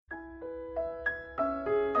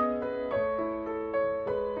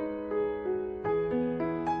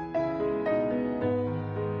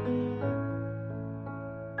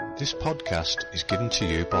This podcast is given to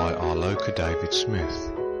you by Arloka David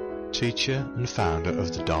Smith, teacher and founder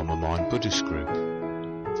of the Dharma Mind Buddhist Group.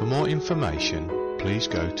 For more information, please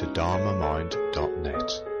go to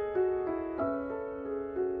dharmamind.net.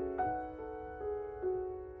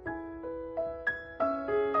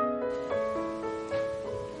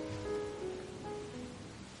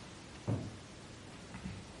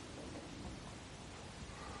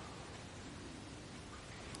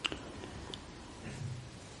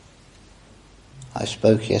 I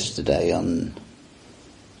spoke yesterday on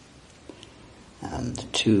the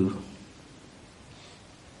two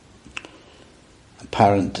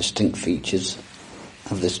apparent distinct features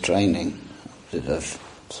of this training that I've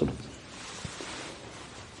sort of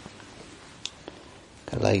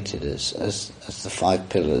collated as the 5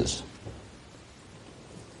 pillars,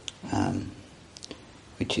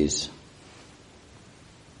 which is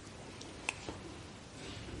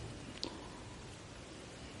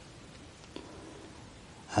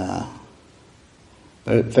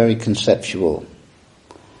very, very conceptual,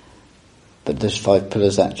 but those 5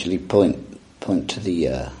 pillars actually point to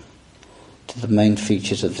the main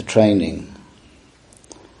features of the training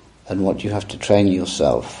and what you have to train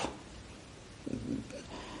yourself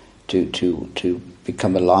to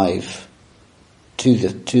become alive to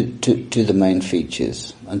the main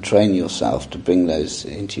features, and train yourself to bring those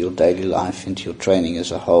into your daily life, into your training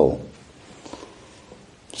as a whole,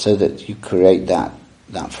 so that you create that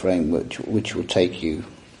framework which will take you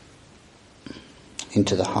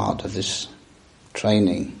into the heart of this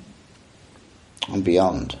training and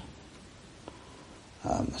beyond,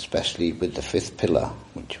 especially with the 5th pillar,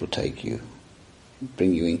 which will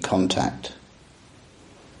bring you in contact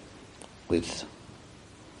with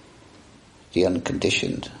the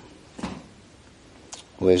unconditioned,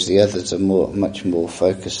 whereas the others are much more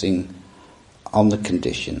focusing on the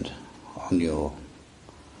conditioned, on your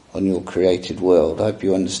created world. I hope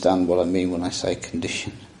you understand what I mean when I say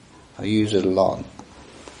conditioned. I use it a lot.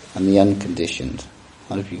 And the unconditioned.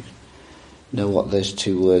 I hope you know what those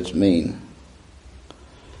 2 words mean.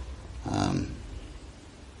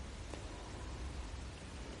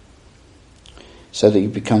 So that you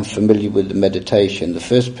become familiar with the meditation. The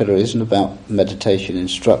 1st pillar isn't about meditation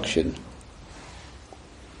instruction.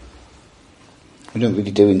 We don't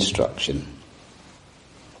really do instruction.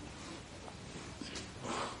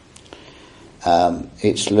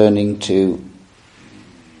 It's learning to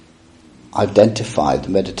identify the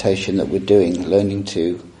meditation that we're doing, learning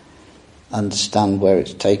to understand where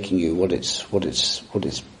it's taking you, what its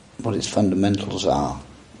fundamentals are.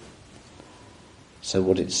 So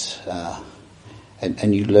what it's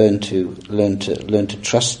and you learn to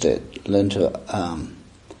trust it, learn to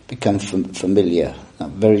become familiar. That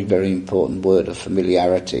very, very important word of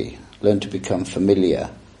familiarity. Learn to become familiar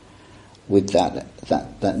with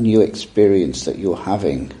that new experience that you're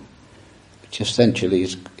having, which essentially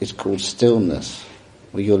is called stillness,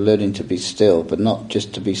 where you're learning to be still, but not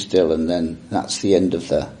just to be still and then that's the end of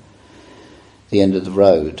the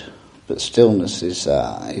road. But stillness is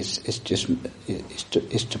to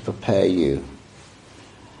prepare you,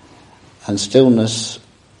 and stillness,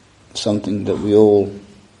 something that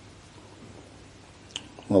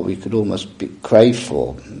we could almost crave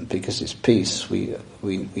for, because it's peace. We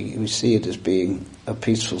see it as being a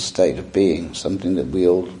peaceful state of being, something that we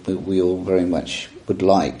all very much would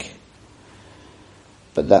like.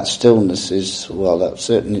 But that stillness is, that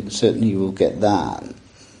certainly you will get that,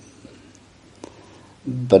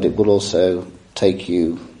 but it will also take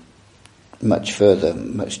you much further,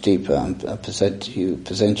 much deeper, and present you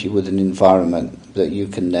with an environment that you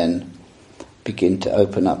can then begin to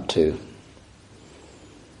open up to.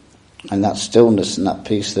 And that stillness and that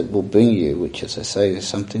peace that will bring you, which, as I say, is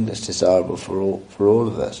something that's desirable for all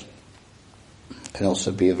of us, can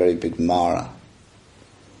also be a very big Mara.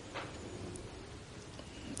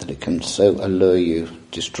 That it can so allure you,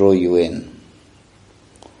 destroy you in,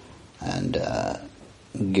 and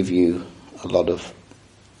give you a lot of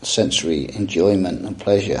sensory enjoyment and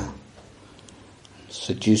pleasure,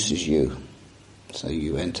 seduces you, so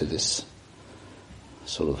you enter this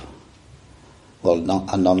sort of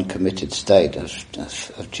a non-committed state of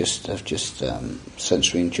just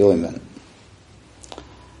sensory enjoyment,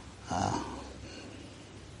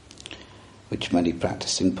 which many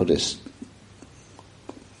practicing Buddhists,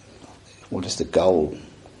 what is the goal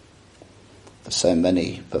for so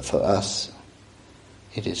many? But for us,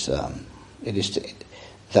 it is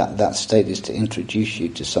that state is to introduce you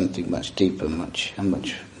to something much deeper, much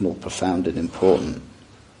more profound and important,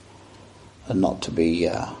 and not to be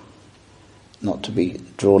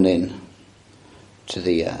drawn in to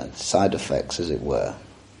the side effects, as it were,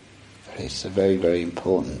 It's very, very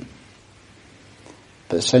important.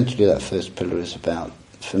 But essentially that first pillar is about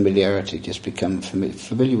familiarity, just become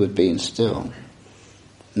familiar with being still,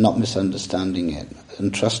 not misunderstanding it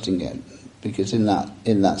and trusting it, because in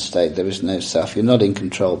that state there is no self. You're not in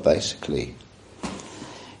control, basically.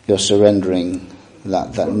 You're surrendering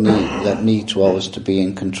that need to always to be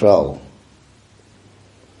in control.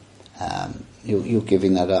 You're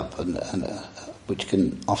giving that up, and which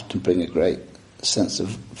can often bring a great sense of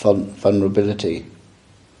vulnerability.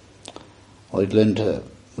 Or you learn to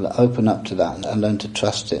open up to that and learn to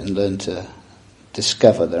trust it and learn to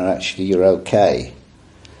discover that actually you're okay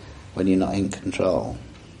when you're not in control.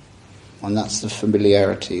 And that's the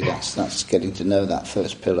familiarity, that's getting to know that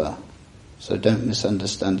first pillar. So don't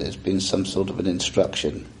misunderstand it as being some sort of an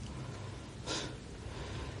instruction.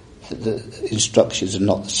 The instructions are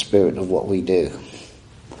not the spirit of what we do.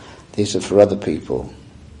 These are for other people,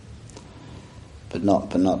 but not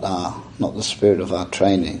the spirit of our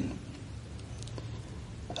training.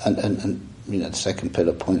 And the second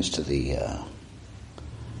pillar points to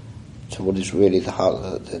to what is really the heart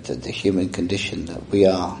of the human condition, that we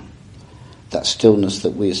are, that stillness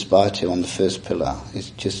that we aspire to on the first pillar is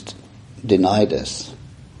just denied us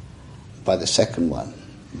by the second one,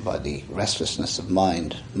 by the restlessness of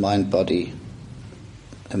mind, body,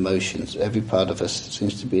 emotions. Every part of us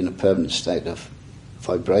seems to be in a permanent state of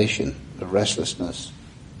vibration, of restlessness.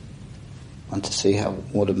 And to see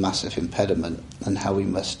what a massive impediment, and how we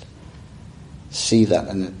must see that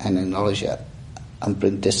and acknowledge it and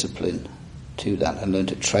bring discipline to that and learn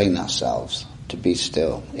to train ourselves to be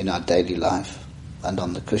still in our daily life and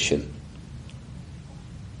on the cushion.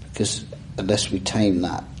 Because unless we tame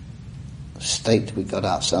that state we got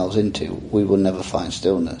ourselves into, we will never find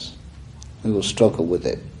stillness. We will struggle with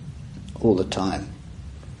it all the time.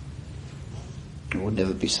 It will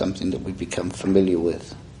never be something that we become familiar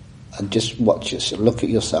with. And just watch yourself, look at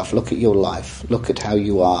yourself, look at your life, look at how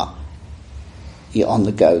you are. You're on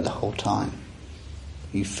the go the whole time.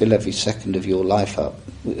 You fill every second of your life up,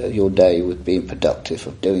 your day, with being productive,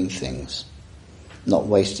 of doing things, not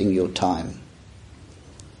wasting your time,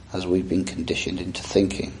 as we've been conditioned into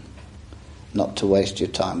thinking, not to waste your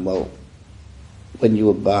time. Well, when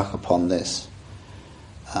you embark upon this,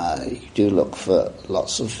 you do look for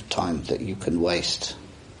lots of time that you can waste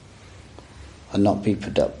and not be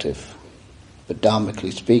productive. But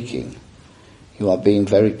dharmically speaking, you are being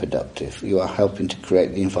very productive. You are helping to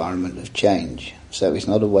create the environment of change. So it's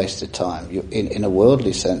not a waste of time. In a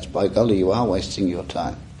worldly sense, by golly, you are wasting your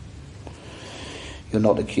time. You're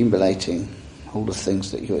not accumulating all the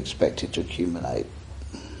things that you expected to accumulate.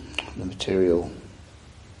 The material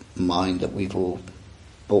mind that we've all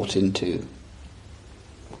bought into.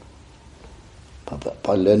 But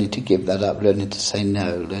by learning to give that up, learning to say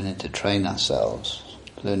no, learning to train ourselves,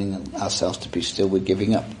 learning ourselves to be still, we're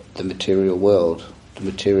giving up the material world, the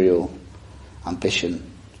material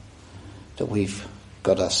ambition that we've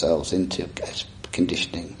got ourselves into as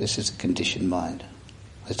conditioning. This is a conditioned mind.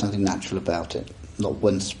 There's nothing natural about it. Not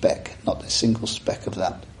one speck, not a single speck of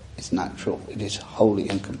that is natural. It is wholly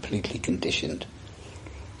and completely conditioned.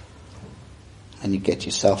 And you get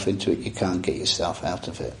yourself into it, you can't get yourself out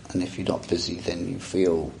of it. And if you're not busy, then you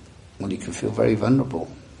can feel very vulnerable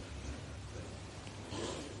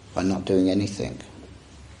by not doing anything.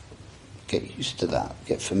 Get used to that,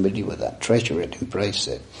 get familiar with that, treasure it, embrace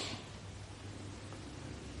it.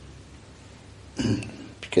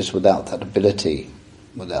 Because without that ability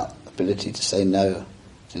to say no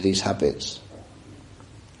to these habits,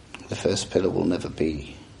 the first pillar will never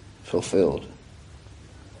be fulfilled.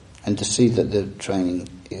 And to see that the training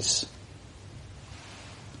is,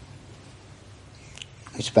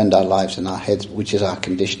 we spend our lives in our heads, which is our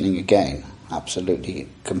conditioning again, absolutely,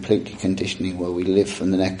 completely conditioning, where we live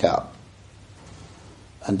from the neck up.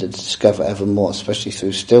 And to discover ever more, especially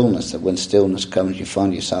through stillness, that when stillness comes, you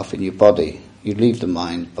find yourself in your body. You leave the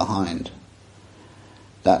mind behind.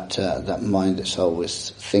 That mind that's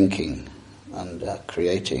always thinking and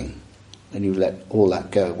creating, and you let all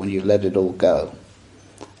that go. When you let it all go,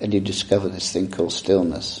 and you discover this thing called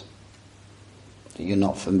stillness that you're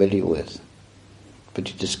not familiar with,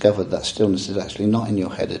 but you discover that stillness is actually not in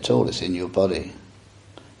your head at all, it's in your body.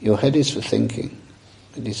 Your head is for thinking.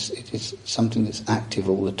 It is something that's active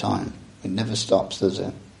all the time. It never stops, does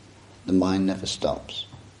it? The mind never stops.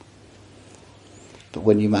 But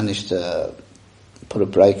when you manage to put a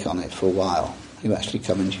brake on it for a while, you actually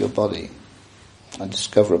come into your body and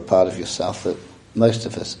discover a part of yourself that most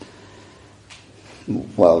of us,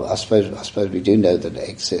 well, I suppose we do know that it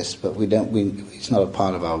exists, but it's not a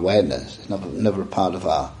part of our awareness. It's never a part of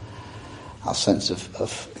our sense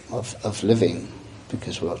of living.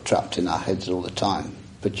 because we're trapped in our heads all the time.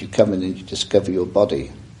 But you come in and you discover your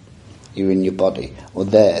body. You're in your body. Well,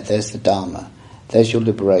 there's the Dharma. There's your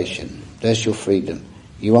liberation. There's your freedom.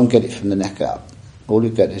 You won't get it from the neck up. All you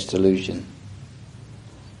get is delusion.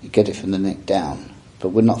 You get it from the neck down. But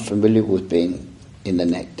we're not familiar with being in the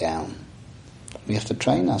neck down. We have to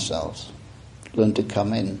train ourselves. Learn to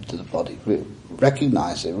come into the body.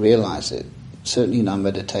 Recognize it, realize it. Certainly in our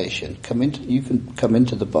meditation. You can come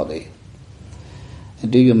into the body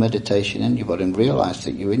and do your meditation in your body and realize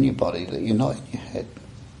that you're in your body, that you're not in your head.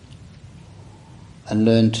 And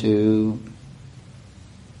learn to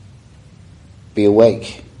be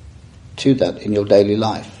awake to that in your daily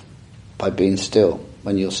life by being still.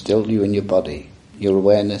 When you're still, you're in your body. Your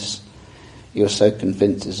awareness, you're so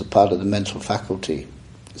convinced, is a part of the mental faculty.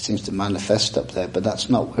 It seems to manifest up there, but that's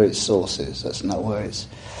not where its source is. That's not where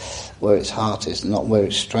its heart is, not where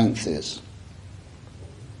its strength is.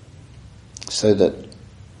 So that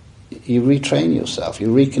you retrain yourself, you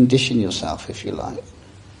recondition yourself, if you like.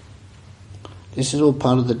 This is all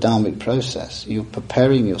part of the Dharmic process. You're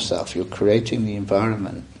preparing yourself, you're creating the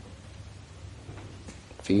environment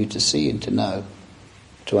for you to see and to know,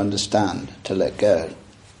 to understand, to let go.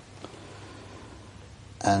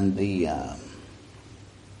 And the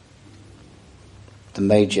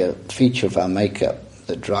major feature of our makeup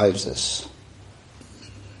that drives us,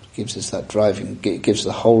 gives us that driving, gives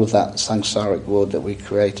the whole of that samsaric world that we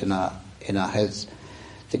create in our heads,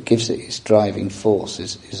 that gives it its driving force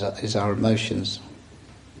is our emotions.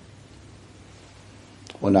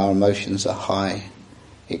 When our emotions are high,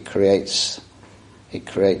 it creates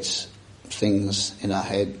things in our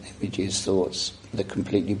head, images, thoughts that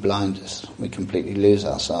completely blind us. We completely lose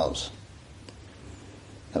ourselves.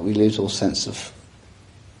 That we lose all sense of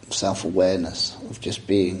self-awareness, of just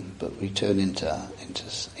being, but we turn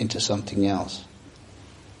into something else.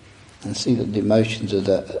 And see that the emotions are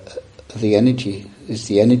the energy, is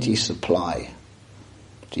the energy supply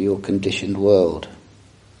to your conditioned world.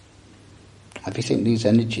 Everything needs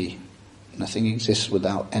energy. Nothing exists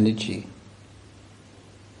without energy.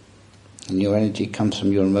 And your energy comes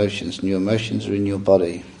from your emotions, and your emotions are in your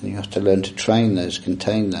body, and you have to learn to train those,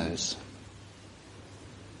 contain those,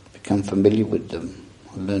 become familiar with them,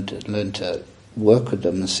 and learn to work with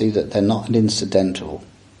them and see that they're not an incidental,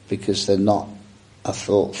 because they're not a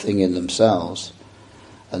thought thing in themselves,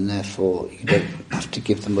 and therefore you don't have to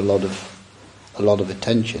give them a lot of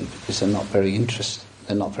attention, because they're not very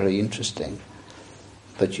interesting.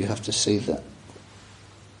 But you have to see that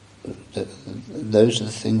those are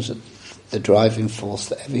the things that the driving force,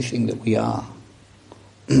 that everything that we are,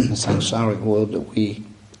 the samsaric world that we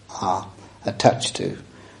are attached to,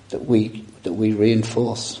 that we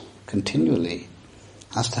reinforce continually,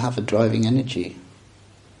 has to have a driving energy.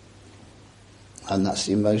 And that's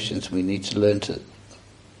the emotions. We need to learn to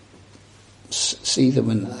see them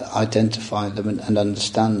and identify them and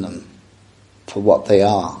understand them for what they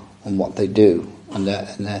are and what they do, and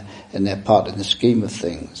they're part in the scheme of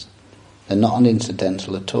things. They're not an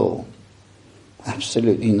incidental at all.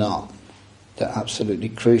 Absolutely not. They're absolutely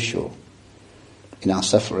crucial in our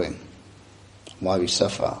suffering, why we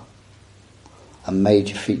suffer. A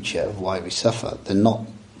major feature of why we suffer. They're not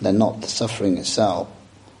the suffering itself,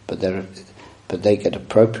 but they get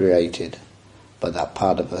appropriated by that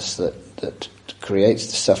part of us that creates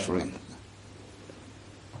the suffering.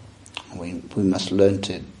 We must learn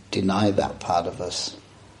to deny that part of us,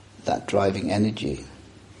 that driving energy.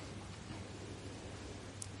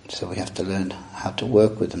 So we have to learn how to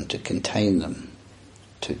work with them, to contain them,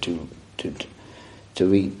 to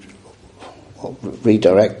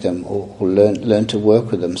redirect them, or learn to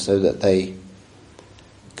work with them so that they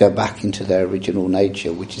go back into their original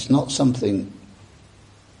nature, which is not something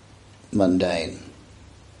mundane,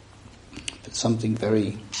 but something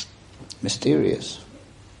very mysterious.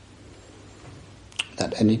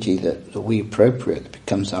 That energy that we appropriate, that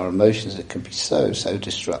becomes our emotions, that can be so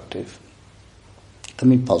destructive. It can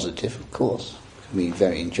be positive, of course. It can be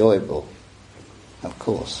very enjoyable, of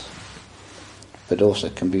course. But also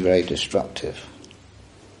can be very destructive.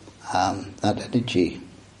 That energy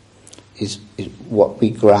is what we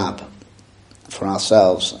grab for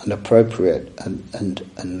ourselves and appropriate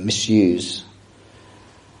and misuse,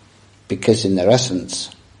 because in their essence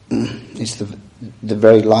it's the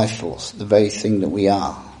very life force, the very thing that we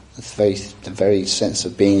are, the very sense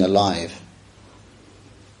of being alive.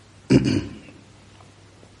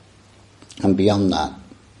 And beyond that,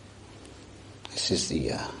 this is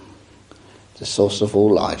the source of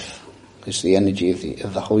all life. It's the energy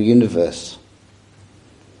of the whole universe.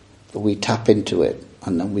 But we tap into it,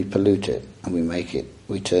 and then we pollute it, and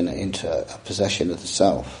we turn it into a possession of the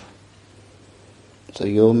self. So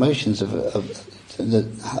your emotions has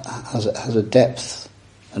a depth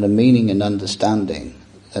and a meaning and understanding.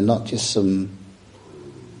 They're not just some,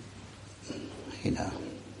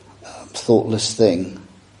 thoughtless thing,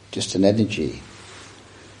 just an energy.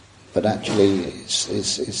 But actually, it's a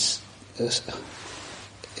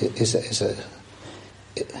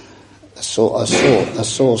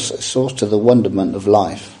source to the wonderment of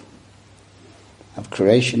life, of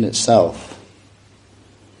creation itself.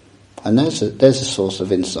 And there's a source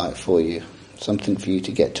of insight for you, something for you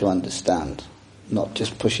to get to understand, not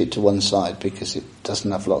just push it to one side because it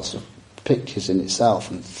doesn't have lots of pictures in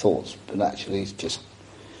itself and thoughts, but actually it's just.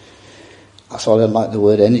 That's why I don't like the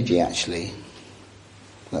word energy. Actually,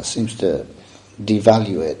 that seems to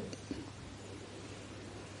devalue it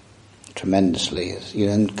tremendously. You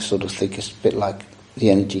then sort of think it's a bit like the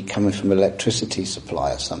energy coming from electricity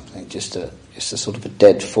supply or something, just a sort of a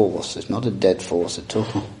dead force. It's not a dead force at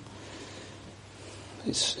all.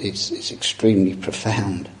 It's extremely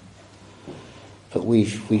profound. But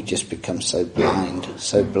we've just become so blind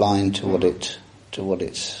to what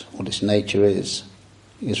its nature is,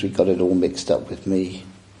 because we got it all mixed up with me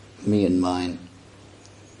and mine,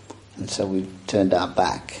 and so we've turned our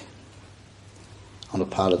back on a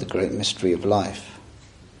part of the great mystery of life.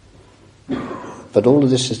 But all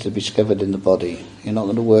of this is to be discovered in the body. You're not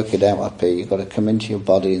going to work it out up here. You've got to come into your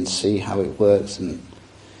body and see how it works, and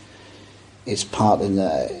its part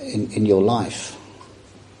in your life,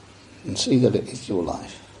 and see that it is your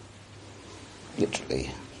life,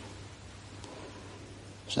 literally.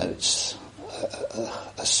 So it's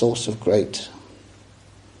a source of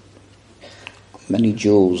many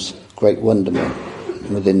jewels, great wonderment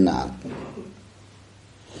within that.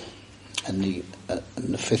 And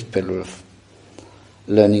the fifth pillar of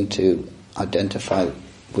learning to identify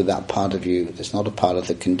with that part of you that's not a part of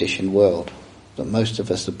the conditioned world that most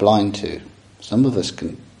of us are blind to. Some of us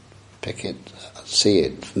can pick it, see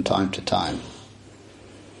it from time to time,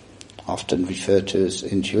 often referred to as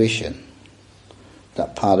intuition.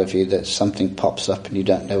 That part of you that something pops up and you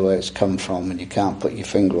don't know where it's come from and you can't put your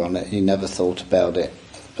finger on it and you never thought about it,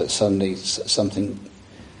 but suddenly something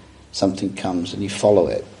comes and you follow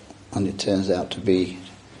it and it turns out to be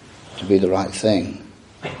the right thing.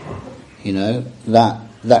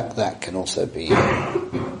 That can also be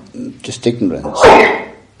just ignorance.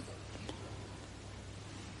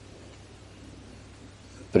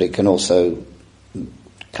 But it can also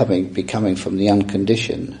be coming from the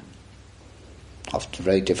unconditioned. Often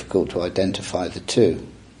very difficult to identify the two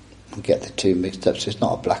and get the two mixed up. So it's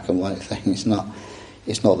not a black and white thing. It's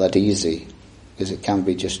not that easy, because it can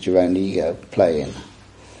be just your own ego playing.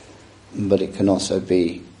 But it can also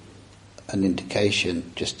be an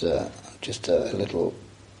indication, just a little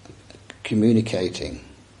communicating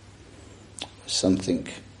something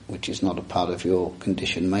which is not a part of your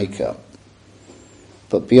conditioned makeup.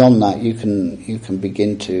 But beyond that, you can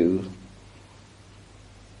begin to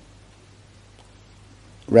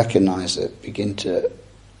recognize it, begin to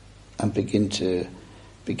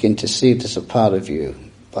see it as a part of you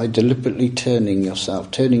by deliberately turning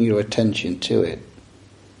your attention to it,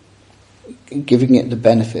 giving it the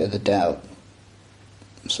benefit of the doubt,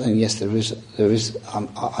 saying, yes, there is.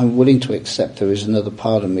 I'm willing to accept there is another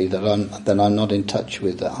part of me that I'm not in touch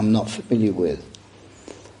with, that I'm not familiar with,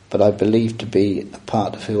 but I believe to be a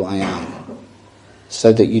part of who I am,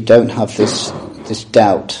 so that you don't have this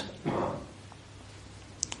doubt.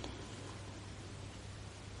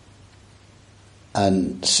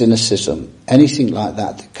 And cynicism, anything like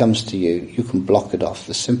that comes to you, you can block it off.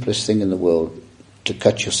 The simplest thing in the world to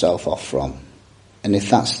cut yourself off from. And if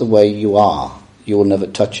that's the way you are, you will never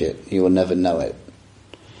touch it. You will never know it.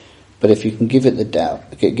 But if you can give it the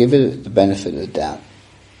doubt, give it the benefit of the doubt.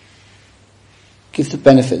 Give the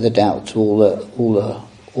benefit of the doubt to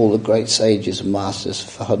all the great sages and masters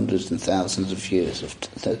for hundreds and thousands of years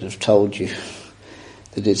that have told you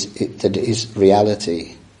that it is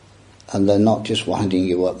reality. And they're not just winding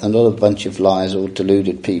you up. They're not a bunch of liars or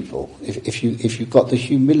deluded people. If you've got the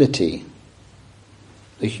humility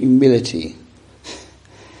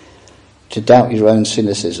to doubt your own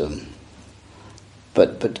cynicism,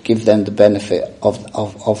 but give them the benefit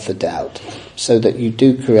of the doubt, so that you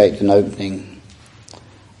do create an opening.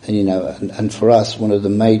 And for us, one of the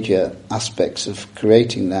major aspects of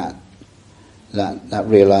creating that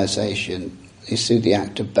realization is through the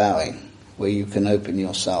act of bowing, where you can open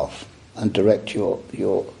yourself and direct your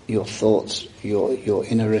thoughts, your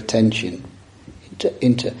inner attention to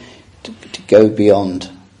go beyond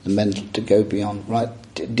the mental, to go beyond, right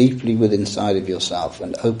deeply within inside of yourself,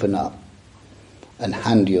 and open up and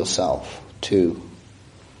hand yourself to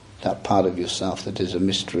that part of yourself that is a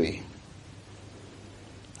mystery.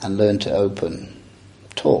 and learn to open.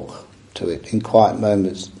 Talk to it in quiet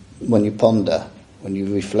moments, when you ponder, when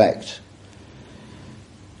you reflect,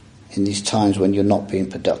 in these times when you're not being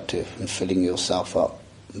productive and filling yourself up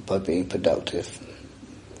by being productive.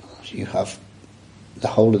 You have the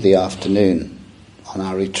whole of the afternoon on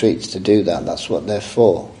our retreats to do that. That's what they're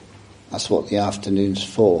for. That's what the afternoon's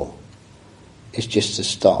for. It's just to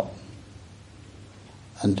stop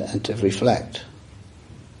and to reflect.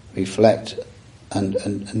 Reflect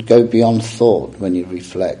and go beyond thought when you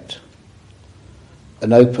reflect.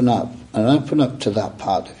 And open up to that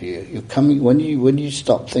part of you. You're coming when you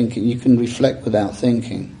stop thinking, you can reflect without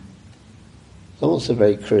thinking. Thoughts are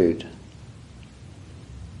very crude.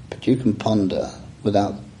 But you can ponder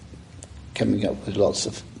without coming up with lots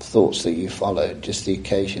of thoughts that you follow, just the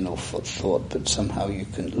occasional thought, but somehow you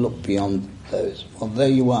can look beyond those. Well, there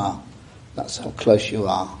you are. That's how close you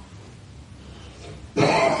are.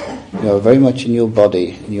 You're very much in your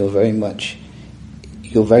body, and you're very much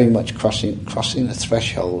crossing the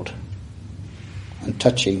threshold and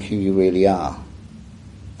touching who you really are.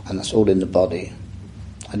 And that's all in the body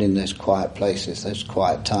and in those quiet places, those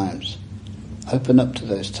quiet times. Open up to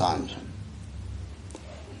those times.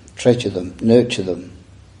 Treasure them, nurture them,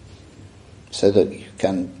 so that you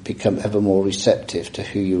can become ever more receptive to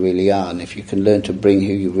who you really are. And if you can learn to bring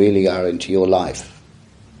who you really are into your life,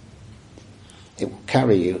 it will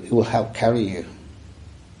carry you, it will help carry you.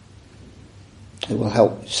 It will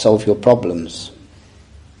help solve your problems.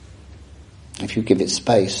 If you give it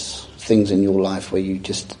space, things in your life where you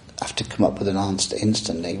just have to come up with an answer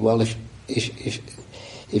instantly. Well,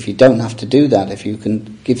 if you don't have to do that, if you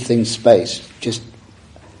can give things space, just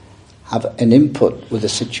have an input with a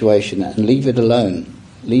situation and leave it alone.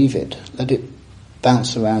 Leave it. Let it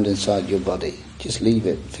bounce around inside your body. Just leave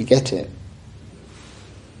it. Forget it.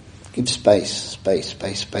 Give space. Be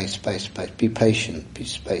patient. Be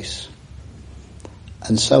space.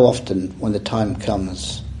 And so often, when the time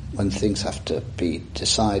comes, when things have to be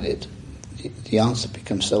decided, the answer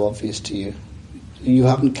becomes so obvious to you. You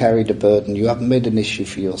haven't carried a burden. You haven't made an issue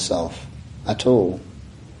for yourself at all.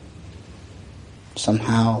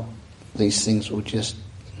 Somehow, these things will just...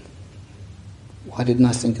 Why didn't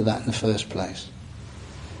I think of that in the first place?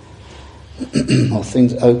 Or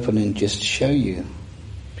things open and just show you,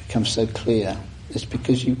 become so clear. It's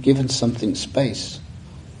because you've given something space.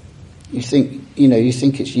 You think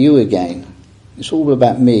it's you again. It's all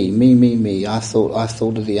about me. I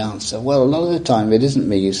thought of the answer. Well, a lot of the time it isn't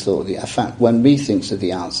me who's thought of the answer. In fact, when me thinks of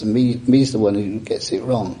the answer, me's the one who gets it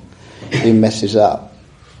wrong, who messes up.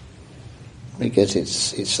 Because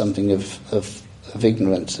it's something of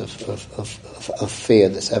ignorance, of fear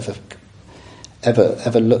that's ever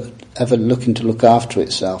looking to look after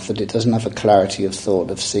itself, that it doesn't have a clarity of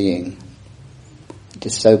thought, of seeing. It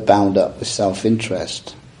is so bound up with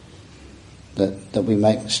self-interest that we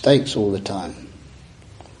make mistakes all the time.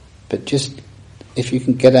 But just, if you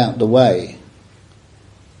can get out the way,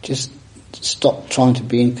 just stop trying to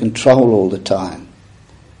be in control all the time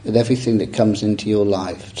with everything that comes into your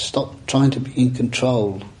life. Stop trying to be in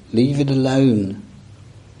control. Leave it alone.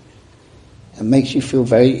 It makes you feel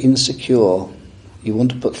very insecure. You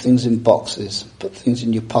want to put things in boxes, put things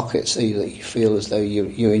in your pocket so that you feel as though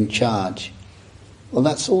you're in charge. Well,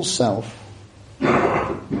 that's all self.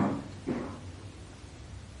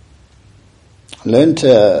 Learn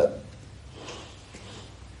to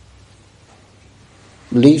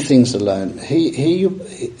leave things alone.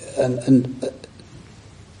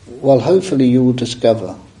 Well, hopefully you will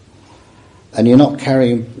discover, and you're not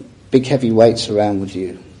carrying big heavy weights around with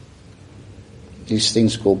you, these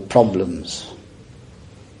things called problems,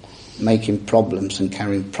 making problems and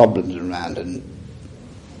carrying problems around and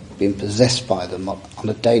being possessed by them on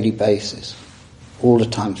a daily basis, all the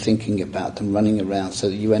time thinking about them, running around so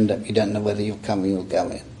that you don't know whether you're coming or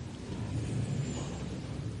going.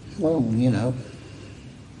 Well,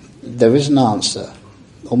 there is an answer.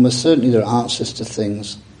 Almost certainly there are answers to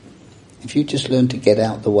things. If you just learn to get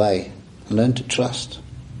out the way and learn to trust,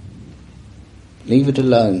 leave it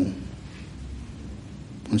alone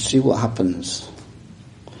and see what happens.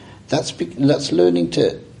 That's learning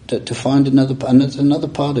to find another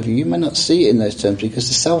part of you. You may not see it in those terms because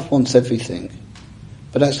the self wants everything,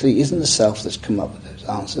 but actually it isn't the self that's come up with those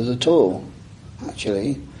answers at all,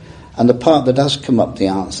 actually. And the part that has come up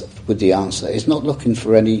with the answer is not looking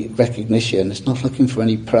for any recognition, it's not looking for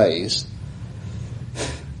any praise,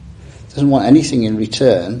 doesn't want anything in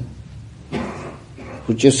return,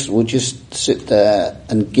 will just sit there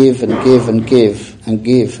and give and give and give and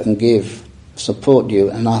give and give, support you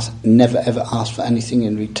and never ever ask for anything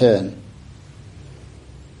in return.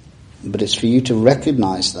 But it's for you to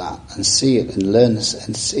recognise that and see it and learn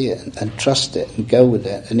and see it and trust it and go with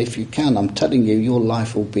it. And if you can, I'm telling you, your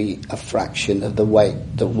life will be a fraction of the weight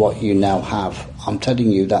that what you now have. I'm telling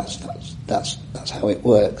you, that's how it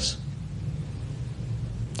works.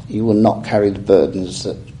 You will not carry the burdens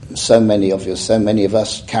that so many of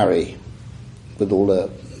us carry with all the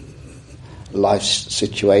life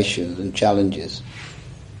situations and challenges.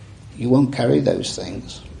 You won't carry those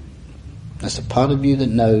things. There's a part of you that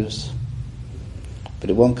knows, but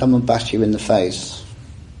it won't come and bash you in the face.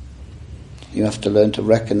 You have to learn to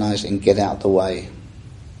recognise it and get out the way.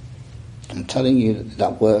 I'm telling you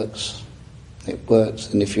that works. It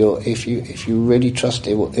works, and if you really trust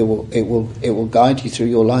it, it will guide you through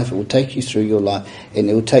your life. It will take you through your life, and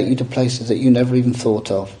it will take you to places that you never even thought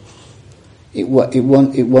of. It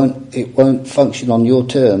won't function on your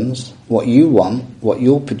terms, what you want, what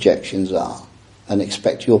your projections are, and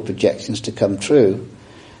expect your projections to come true.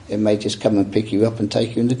 It may just come and pick you up and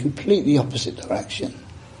take you in the completely opposite direction.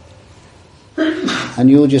 And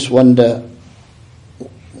you'll just wonder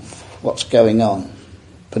what's going on.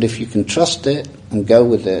 But if you can trust it and go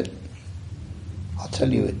with it, I'll tell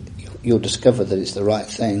you, you'll discover that it's the right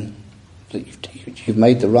thing, that you've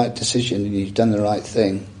made the right decision and you've done the right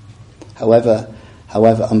thing. However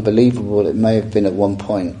unbelievable it may have been at one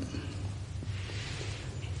point.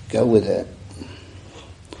 Go with it.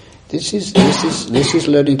 This is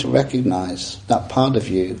learning to recognise that part of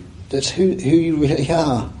you. That's who you really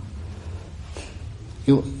are.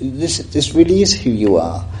 This really is who you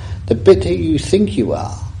are. The bit who you think you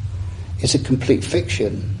are is a complete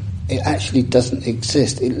fiction. It actually doesn't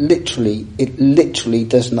exist. It literally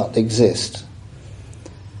does not exist.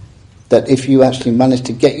 That if you actually manage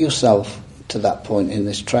to get yourself to that point in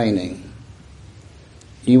this training,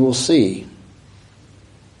 you will see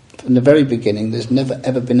from the very beginning there's never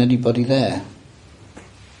ever been anybody there.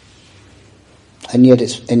 And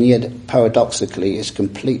yet paradoxically it's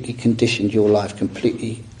completely conditioned your life,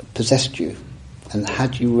 completely possessed you and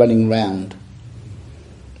had you running round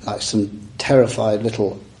like some terrified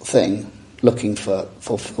little thing looking for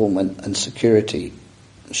fulfillment and security,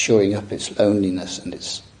 shoring up its loneliness and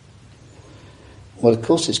its... Well, of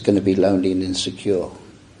course it's going to be lonely and insecure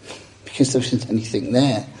because there isn't anything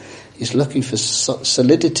there. It's looking for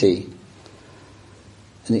solidity,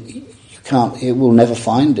 and it will never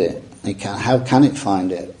find it. How can it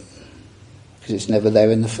find it? Because it's never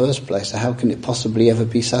there in the first place. So how can it possibly ever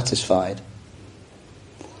be satisfied?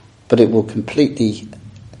 But it will completely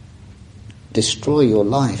destroy your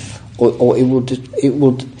life, or it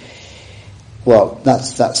will. Well,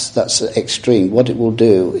 that's extreme. What it will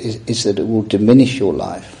do is that it will diminish your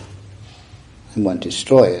life. It won't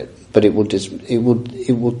destroy it, but it will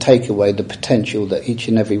take away the potential that each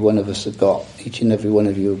and every one of us have got. Each and every one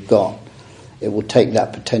of you have got. It will take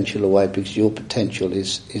that potential away because your potential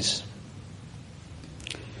is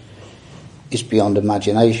beyond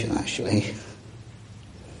imagination, actually.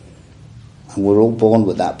 And we're all born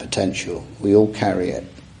with that potential. We all carry it.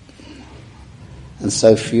 And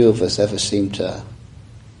so few of us ever seem to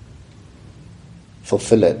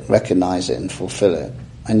fulfill it, recognise it and fulfill it.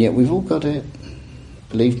 And yet we've all got it.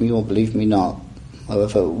 Believe me or believe me not.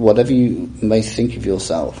 However, whatever you may think of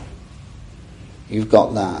yourself, you've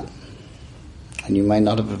got that. And you may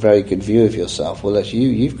not have a very good view of yourself. Well, that's you.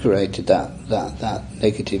 You've created that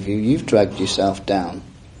negative view. You've dragged yourself down.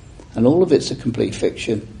 And all of it's a complete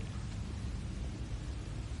fiction.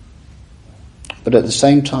 But at the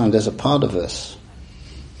same time, there's a part of us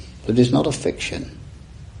that is not a fiction.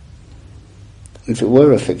 If it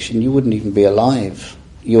were a fiction, you wouldn't even be alive.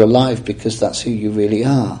 You're alive because that's who you really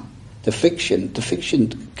are. The fiction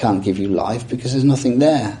can't give you life because there's nothing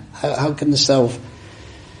there. How can the self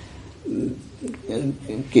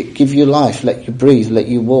give you life, let you breathe, let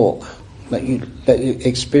you walk, let you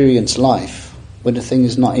experience life when the thing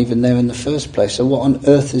is not even there in the first place? So what on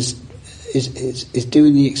earth is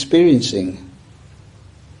doing the experiencing?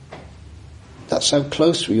 That's how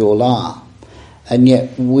close we all are, and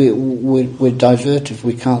yet we're diverted.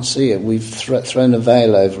 We can't see it. We've thrown a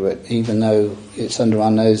veil over it, even though it's under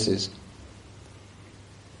our noses.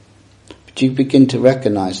 But you begin to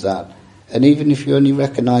recognise that, and even if you only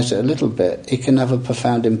recognise it a little bit, it can have a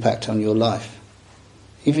profound impact on your life,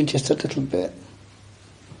 even just a little bit.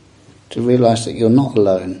 To realise that you're not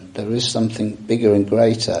alone. There is something bigger and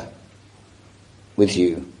greater with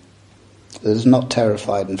you that is not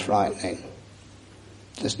terrified and frightening.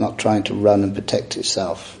 It's not trying to run and protect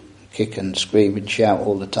itself, kick and scream and shout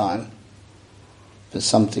all the time. There's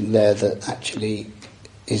something there that actually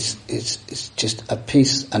is just a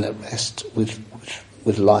peace and a rest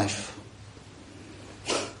with life.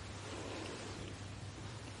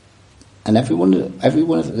 And every one of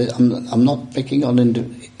them, I'm not picking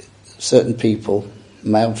on certain people,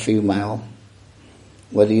 male, female,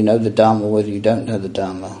 whether you know the Dharma, whether you don't know the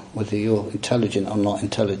Dharma, whether you're intelligent or not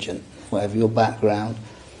intelligent, whatever your background,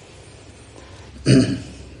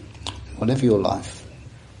 whatever your life,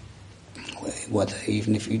 whether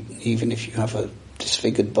even if you have a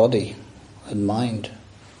disfigured body and mind,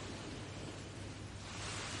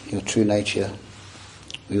 your true nature,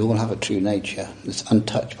 we all have a true nature that's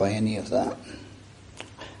untouched by any of that.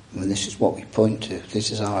 And this is what we point to.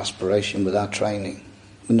 This is our aspiration with our training.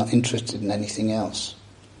 We're not interested in anything else.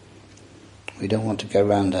 We don't want to go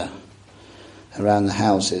around the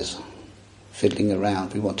houses fiddling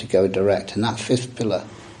around. We want to go direct. And that fifth pillar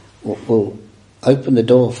will open the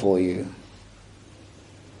door for you.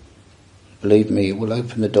 Believe me, it will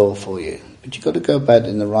open the door for you. But you've got to go about it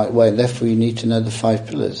in the right way. Therefore you need to know the 5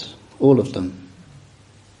 pillars, all of them.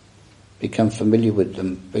 Become familiar with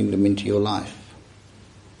them, bring them into your life.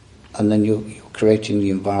 And then you're creating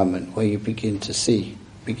the environment where you begin to see,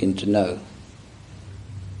 begin to know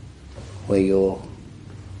where your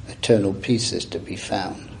eternal peace is to be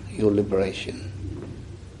found, your liberation,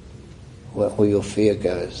 where all your fear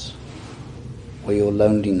goes, where your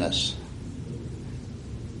loneliness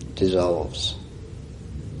dissolves.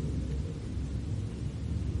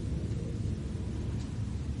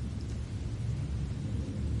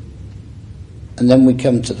 And then we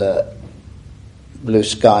come to the blue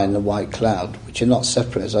sky and the white cloud, which are not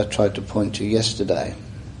separate, as I tried to point to yesterday.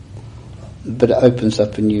 But it opens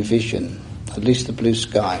up a new vision. At least the blue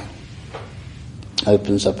sky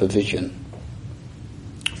opens up a vision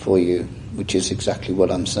for you, which is exactly what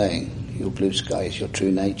I'm saying. Your blue sky is your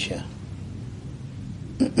true nature.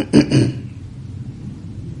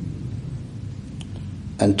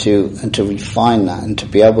 And to refine that, and to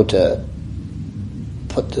be able to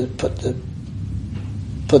put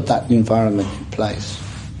that environment in place,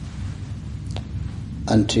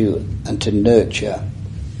 and to nurture,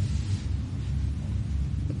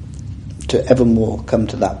 to evermore come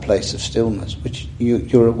to that place of stillness, which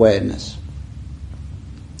your awareness,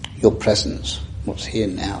 your presence, what's here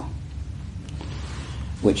now,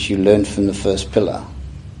 which you learn from the first pillar.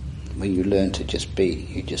 When you learn to just be,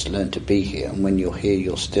 you just learn to be here, and when you're here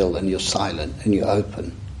you're still and you're silent and you're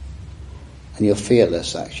open and you're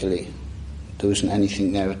fearless. Actually, there isn't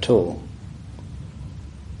anything there at all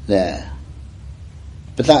there.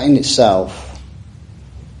 But that in itself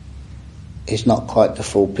is not quite the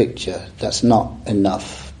full picture. That's not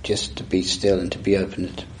enough just to be still and to be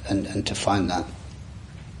open and to find that.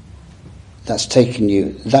 That's taken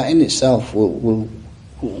you. That in itself will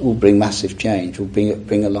bring massive change. Will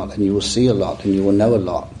bring a lot, and you will see a lot, and you will know a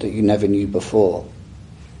lot that you never knew before.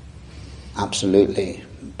 Absolutely,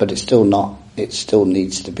 but it's still not. It still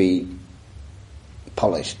needs to be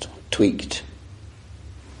polished, tweaked,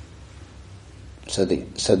 so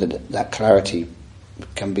that clarity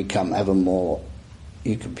can become ever more.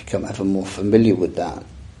 You can become ever more familiar with that.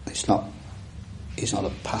 It's not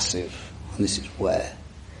a passive, and this is where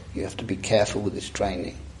you have to be careful with this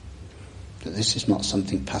training. That this is not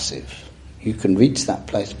something passive. You can reach that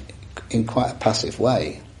place in quite a passive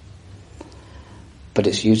way, but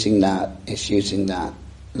it's using that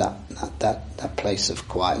place of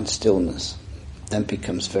quiet and stillness then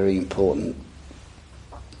becomes very important.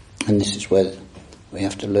 And this is where we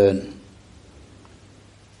have to learn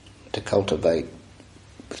to cultivate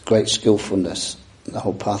with great skillfulness the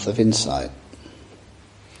whole path of insight.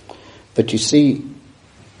 But you see,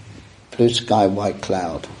 blue sky, white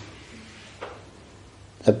cloud,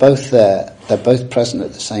 they're both there, they're both present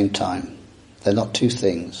at the same time. They're not two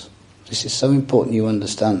things. This is so important you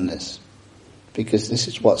understand this, because this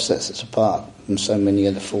is what sets us apart from so many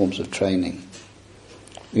other forms of training.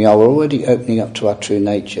 We are already opening up to our true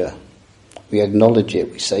nature. We acknowledge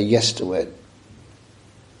it, we say yes to it.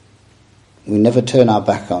 We never turn our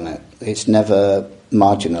back on it. It's never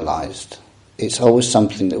marginalised. It's always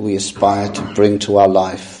something that we aspire to bring to our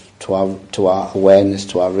life, to our awareness,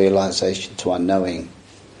 to our realisation, to our knowing.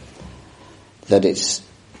 That this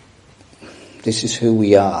is who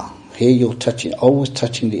we are. Here you're always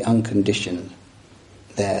touching the unconditioned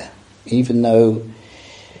there. Even though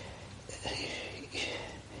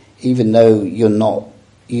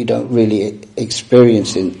you don't really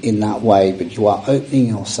experience in that way, but you are opening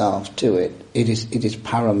yourself to it. It is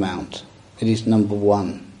paramount. It is number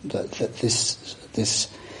one. That this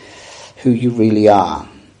who you really are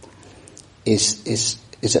is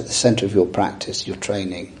at the centre of your practice, your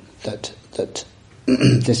training. That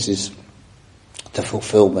this is the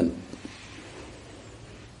fulfillment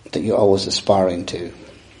that you're always aspiring to.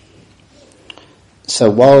 So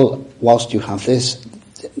whilst you have this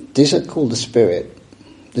these are called the spirit.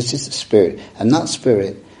 This is the spirit, and that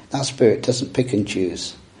spirit doesn't pick and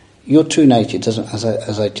choose. Your true nature doesn't,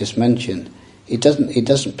 as I just mentioned, it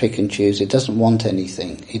doesn't pick and choose. It doesn't want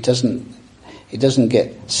anything. It doesn't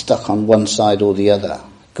get stuck on one side or the other,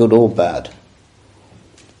 good or bad.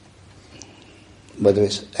 Whether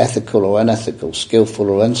it's ethical or unethical, skillful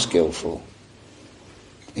or unskillful.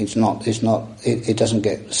 It doesn't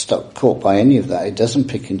get caught by any of that. It doesn't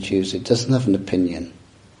pick and choose. It doesn't have an opinion.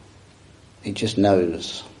 It just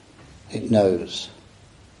knows. It knows.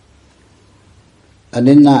 And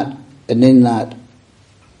in that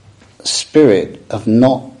spirit of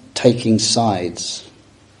not taking sides,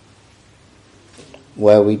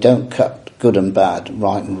 where we don't cut good and bad,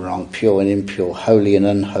 right and wrong, pure and impure, holy and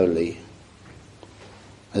unholy,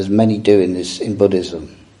 as many do in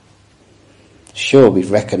Buddhism. Sure,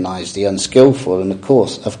 we've recognised the unskillful, and of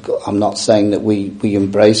course, I'm not saying that we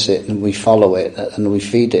embrace it and we follow it and we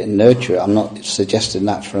feed it and nurture it. I'm not suggesting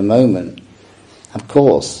that for a moment. Of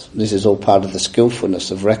course, this is all part of the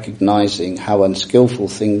skillfulness of recognising how unskillful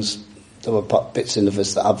things, there are bits in of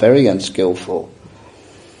us that are very unskillful.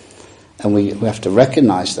 And we have to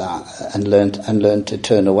recognise that and learn to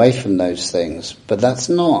turn away from those things. But that's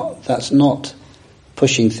not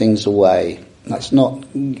pushing things away. That's not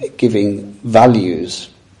giving values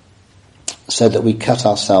so that we cut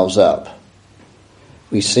ourselves up.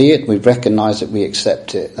 We see it, we recognise it, we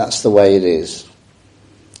accept it. That's the way it is.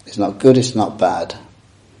 It's not good, it's not bad.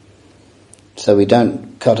 So we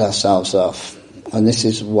don't cut ourselves off. And this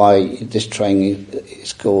is why this training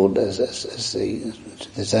is called, as the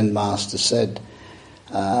Zen master said,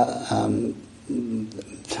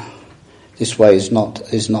 this way is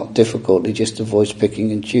not difficult, it just avoids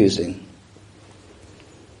picking and choosing.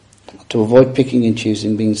 To avoid picking and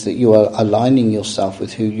choosing means that you are aligning yourself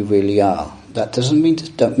with who you really are. That doesn't mean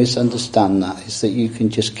don't misunderstand that. It's that you can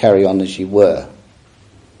just carry on as you were.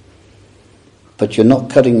 But you're not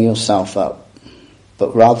cutting yourself up,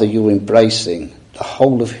 but rather you're embracing the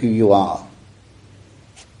whole of who you are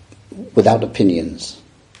without opinions.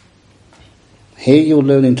 Here you're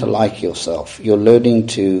learning to like yourself. You're learning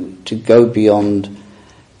to go beyond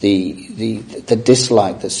the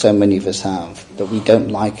dislike that so many of us have, that we don't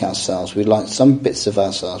like ourselves. We like some bits of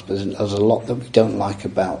ourselves, but there's a lot that we don't like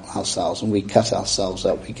about ourselves, and we cut ourselves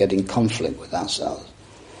up. We get in conflict with ourselves.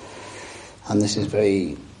 And this is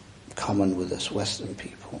very common with us Western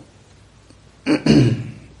people.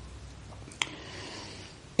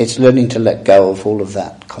 It's learning to let go of all of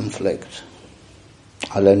that conflict.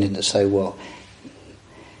 I'm learning to say, well,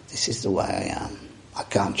 this is the way I am. I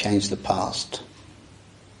can't change the past,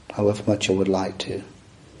 however much I would like to.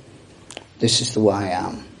 This is the way I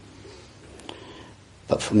am.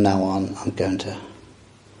 But from now on, I'm going to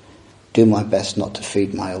do my best not to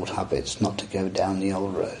feed my old habits, not to go down the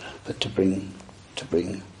old road, but to bring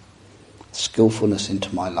skillfulness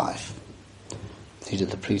into my life. These are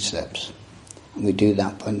the precepts. And we do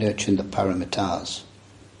that by nurturing the paramitas.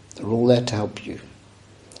 They're all there to help you,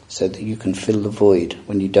 so that you can fill the void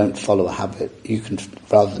when you don't follow a habit. You can,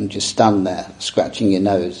 rather than just stand there scratching your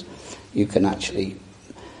nose, you can actually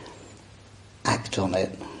act on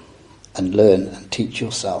it and learn and teach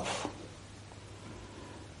yourself.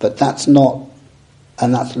 But that's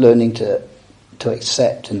learning to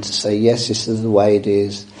accept and to say, yes, this is the way it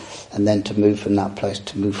is, and then to move from that place,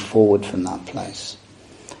 to move forward from that place.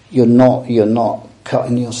 You're not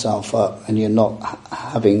cutting yourself up, and you're not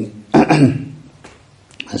having. And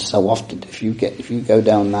so often, if you go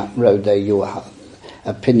down that road, there you are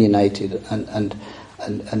opinionated and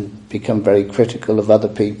become very critical of other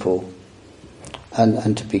people,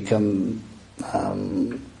 and to become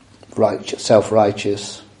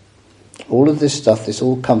self-righteous. All of this stuff, this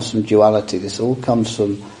all comes from duality. This all comes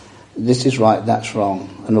from this is right, that's wrong,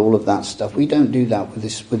 and all of that stuff. We don't do that with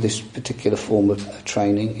this particular form of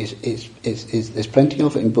training. There's plenty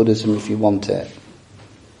of it in Buddhism if you want it.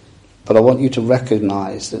 But I want you to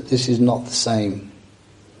recognise that this is not the same.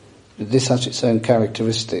 This has its own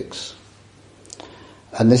characteristics.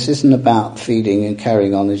 And this isn't about feeding and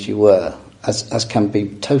carrying on as you were, as can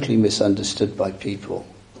be totally misunderstood by people.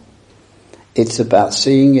 It's about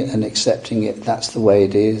seeing it and accepting it, that's the way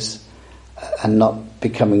it is, and not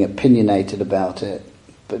becoming opinionated about it,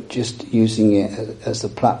 but just using it as a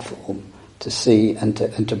platform to see and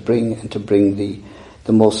to bring the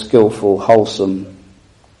more skillful, wholesome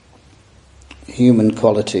human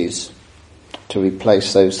qualities to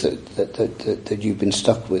replace those that you've been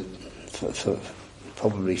stuck with for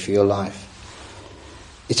probably for your life.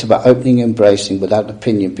 It's about opening and embracing without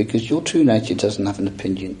opinion, because your true nature doesn't have an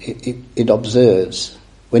opinion. It observes.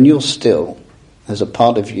 When you're still, there's a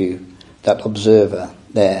part of you, that observer,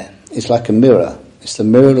 there. It's like a mirror. It's the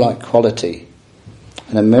mirror-like quality.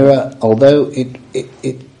 And a mirror, although it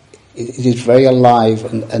is very alive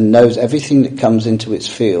and knows everything that comes into its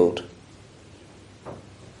field,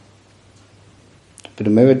 but a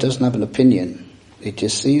mirror doesn't have an opinion. It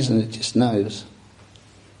just sees and it just knows.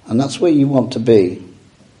 And that's where you want to be.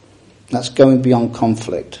 That's going beyond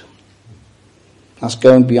conflict. That's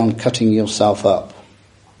going beyond cutting yourself up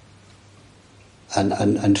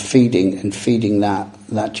and feeding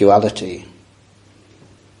that duality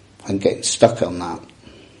and getting stuck on that.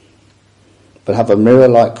 But have a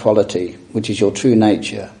mirror-like quality, which is your true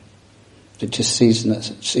nature. It just sees and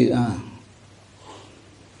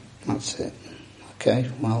that's it.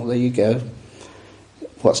 Okay, well, there you go.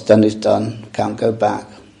 What's done is done. Can't go back.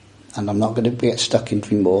 And I'm not going to get stuck in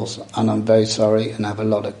remorse. And I'm very sorry and have a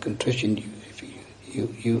lot of contrition.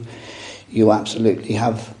 You absolutely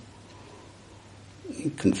have.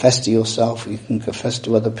 You confess to yourself. You can confess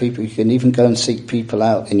to other people. You can even go and seek people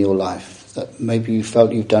out in your life that maybe you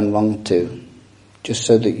felt you've done wrong to, just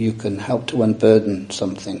so that you can help to unburden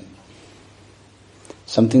something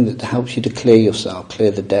that helps you to clear yourself,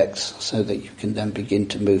 clear the decks, so that you can then begin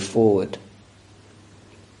to move forward.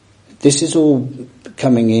 This is all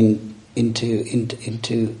coming into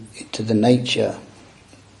the nature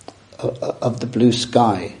of the blue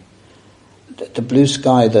sky, the blue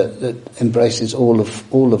sky that embraces all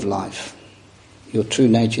of life. Your true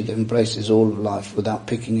nature that embraces all of life without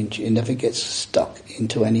picking into. It never gets stuck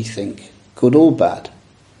into anything, good or bad.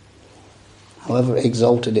 However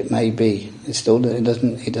exalted it may be, it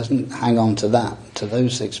doesn't hang on to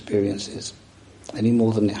those experiences, any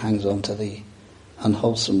more than it hangs on to the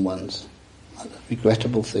unwholesome ones, the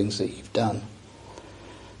regrettable things that you've done.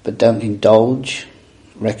 But don't indulge,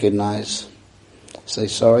 recognise, say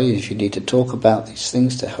sorry if you need to talk about these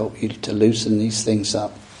things to help you to loosen these things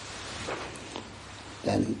up.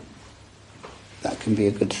 Then that can be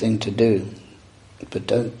a good thing to do. But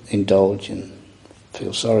don't indulge and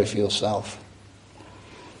feel sorry for yourself.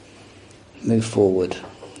 Move forward.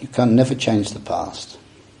 You can never change the past.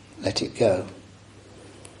 Let it go.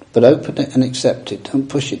 But open it and accept it. Don't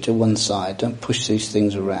push it to one side. Don't push these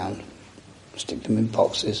things around. Stick them in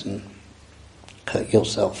boxes and hurt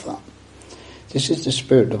yourself up. This is the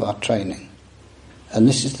spirit of our training. And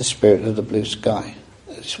this is the spirit of the blue sky.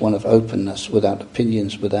 It's one of openness, without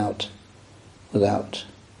opinions, without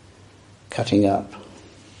cutting up.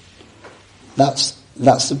 That's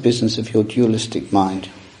the business of your dualistic mind.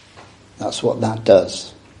 That's what that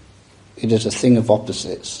does. It is a thing of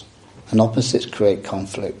opposites. And opposites create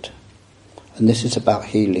conflict. And this is about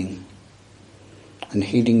healing. And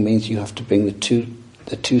healing means you have to bring the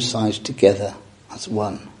two sides together as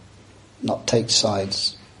one. Not take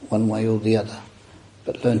sides one way or the other,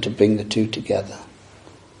 but learn to bring the two together.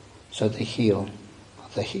 So they heal.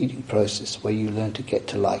 The healing process where you learn to get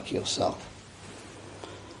to like yourself.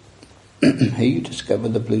 Here you discover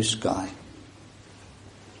the blue sky.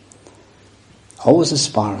 Always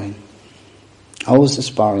aspiring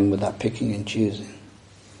without picking and choosing.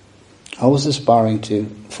 Always aspiring to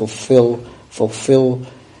fulfill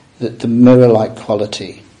the mirror-like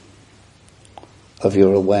quality of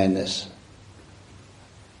your awareness.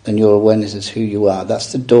 And your awareness is who you are.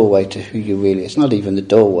 That's the doorway to who you really are. It's not even the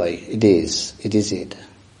doorway. It is. It is it.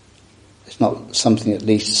 It's not something that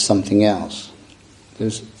leads to something else.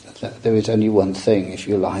 There is only one thing, if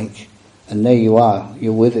you like. And there you are.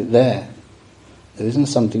 You're with it there. There isn't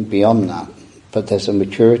something beyond that. But there's a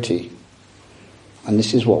maturity. And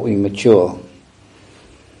this is what we mature.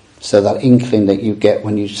 So that inkling that you get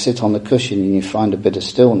when you sit on the cushion and you find a bit of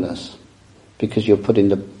stillness, because you're putting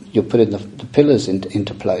the pillars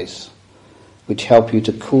into place, which help you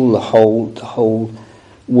to cool the whole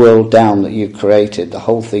world down that you've created. The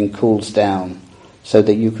whole thing cools down so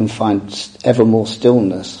that you can find ever more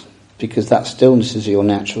stillness, because that stillness is your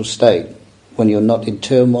natural state. When you're not in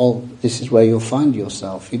turmoil, this is where you'll find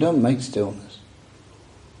yourself. You don't make stillness.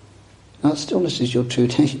 That stillness is your true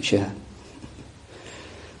nature,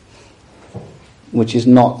 which is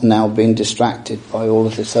not now being distracted by all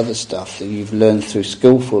of this other stuff that you've learned through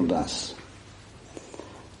skillfulness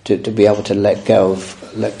to be able to let go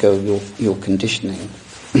of your conditioning.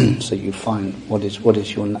 So you find what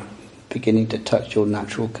is your beginning to touch your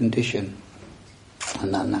natural condition,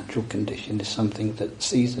 and that natural condition is something that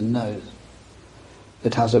sees and knows.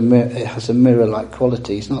 It has a mirror-like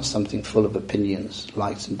quality. It's not something full of opinions,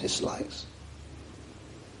 likes and dislikes.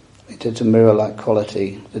 It is a mirror-like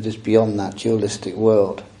quality that is beyond that dualistic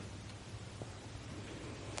world.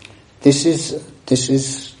 This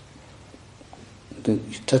is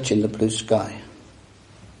touching the blue sky.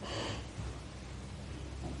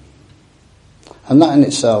 And that in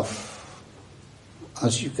itself,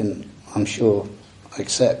 as you can, I'm sure,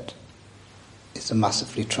 accept, is a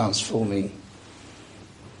massively transforming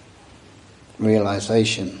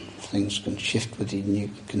realisation. Things can shift within you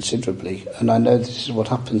considerably. And I know this is what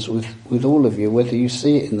happens with all of you, whether you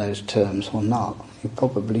see it in those terms or not. You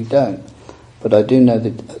probably don't. But I do know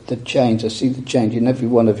that the change, I see the change in every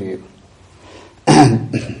one of you.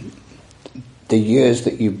 The years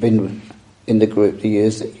that you've been in the group, the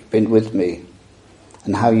years that you've been with me,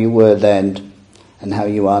 and how you were then and how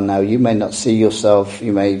you are now. You may not see yourself,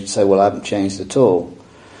 you may say, well, I haven't changed at all.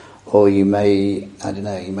 Or you may, I don't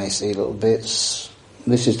know, you may see little bits.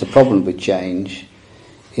 This is the problem with change,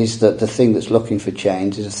 is that the thing that's looking for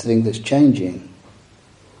change is the thing that's changing.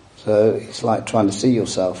 So it's like trying to see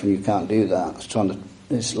yourself and you can't do that.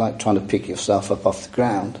 It's like trying to pick yourself up off the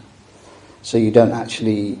ground. So you don't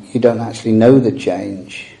actually know the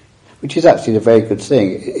change, which is actually a very good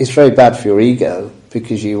thing. It's very bad for your ego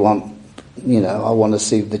because you want, I want to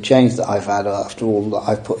see the change that I've had after all that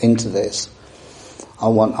I've put into this. I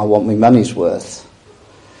want my money's worth.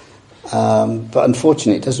 But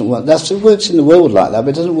unfortunately it doesn't work. It works in the world like that,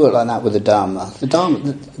 but it doesn't work like that with the Dharma. The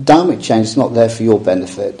Dharmic change is not there for your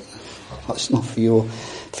benefit. It's not for you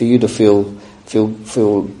to feel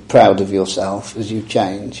proud of yourself as you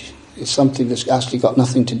change. It's something that's actually got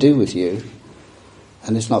nothing to do with you,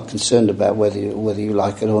 and it's not concerned about whether you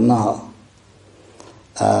like it or not.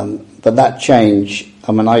 But that change,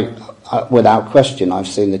 I without question, I've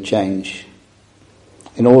seen the change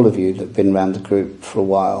in all of you that have been around the group for a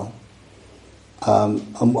while.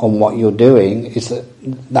 On what you're doing is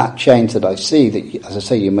that change that I see, that, as I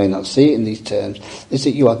say, you may not see it in these terms, is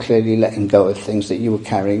that you are clearly letting go of things that you were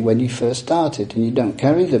carrying when you first started, and you don't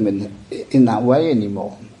carry them in that way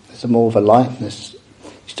anymore. There's more of a lightness.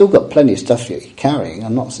 You've still got plenty of stuff that you're carrying.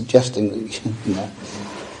 I'm not suggesting that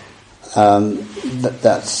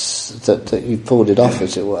that you pulled it off,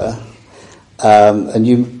 as it were,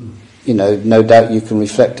 and no doubt you can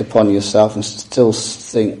reflect upon yourself and still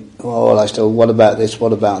think, what about this,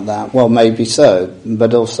 what about that? Well, maybe so,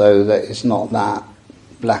 but also that it's not that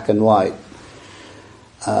black and white.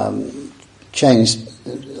 Change,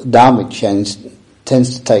 Dharmic change,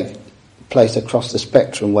 tends to take place across the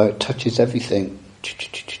spectrum where it touches everything.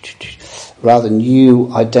 Rather than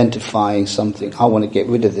you identifying something, I want to get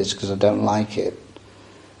rid of this because I don't like it.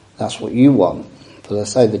 That's what you want. But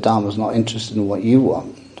as I say, the Dharma's not interested in what you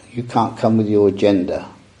want. You can't come with your agenda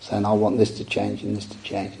saying, I want this to change and this to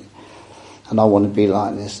change. And I want to be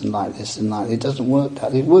like this and like this and like this. It doesn't work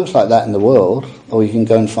that. It works like that in the world. Or you can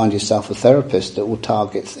go and find yourself a therapist that will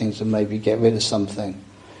target things and maybe get rid of something.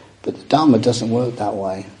 But the Dharma doesn't work that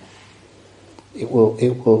way. It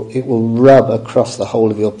will rub across the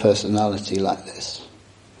whole of your personality like this.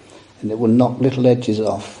 And it will knock little edges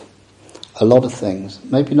off. A lot of things.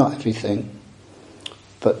 Maybe not everything.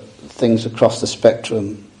 But things across the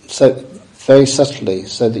spectrum. So very subtly,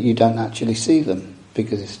 so that you don't actually see them.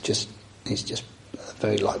 Because it's just a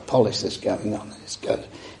very light polish that's going on. It's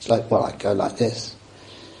like, I go like this.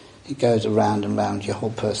 It goes around and round your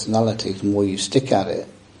whole personality. The more you stick at it,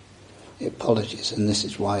 it polishes. And this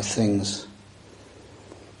is why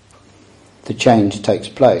the change takes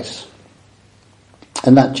place.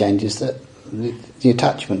 And that change is that the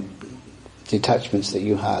attachments that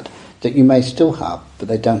you had, that you may still have, but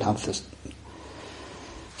they don't have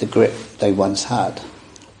the grip they once had.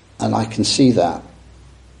 And I can see that.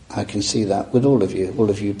 I can see that with all of you. All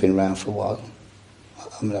of you have been around for a while.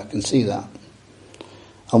 I can see that.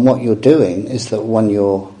 And what you're doing is that when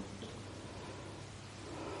you're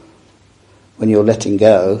letting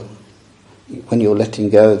go,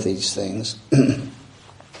 of these things,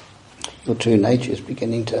 your true nature is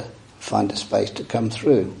beginning to find a space to come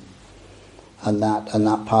through, and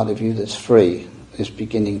that part of you that's free is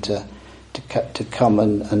beginning to come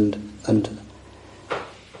and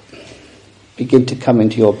begin to come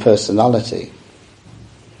into your personality,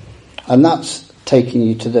 and that's taking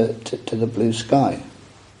you to the blue sky.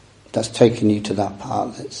 That's taking you to that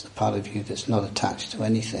part. That's the part of you that's not attached to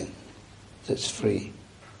anything, that's free.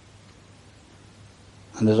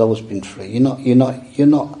 And has always been free. You're not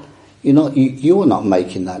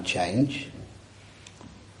making that change.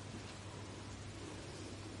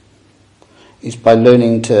 It's by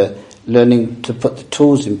learning to put the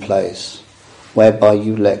tools in place whereby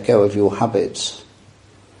you let go of your habits.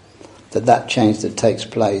 That change that takes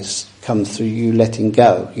place comes through you letting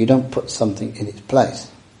go. You don't put something in its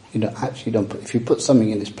place. If you put something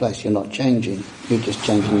in its place, you're not changing. You're just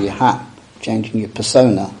changing your hat, changing your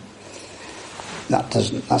persona.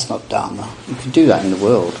 That's not Dharma. You can do that in the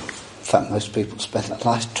world. In fact, most people spend their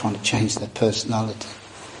lives trying to change their personality.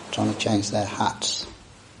 trying to change their hats.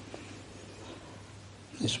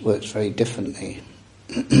 This works very differently.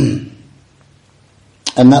 And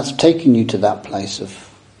that's taking you to that place of,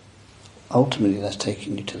 ultimately that's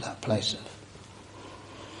taking you to that place of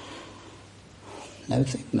no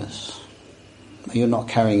thickness. You're not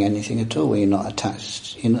carrying anything at all. You're not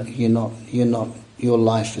attached. You're not. Your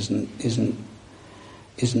life isn't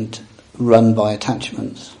run by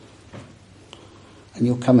attachments. And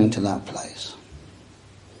you're coming to that place.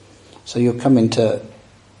 So you're coming to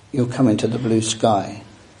the blue sky,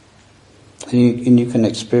 and you can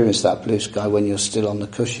experience that blue sky when you're still on the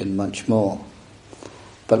cushion much more.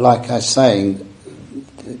 But like I was saying,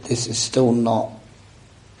 this is still not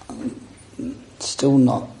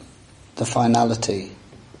the finality,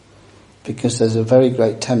 because there's a very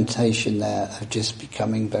great temptation there of just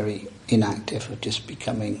becoming very inactive, of just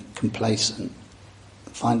becoming complacent,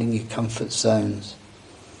 finding your comfort zones,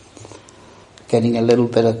 getting a little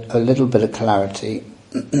bit of clarity,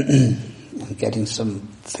 and getting some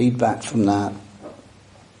feedback from that,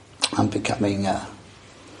 and becoming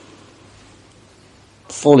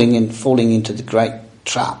falling into the great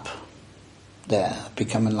trap there,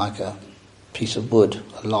 becoming like a piece of wood,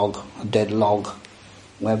 a dead log,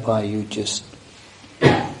 whereby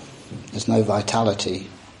there's no vitality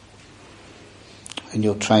in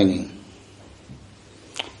your training.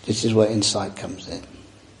 This is where insight comes in.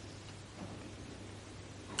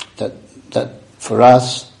 That for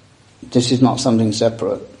us, this is not something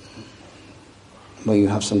separate, where you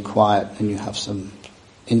have some quiet and you have some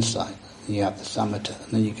insight, and you have the samatha,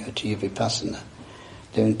 and then you go to your vipassana.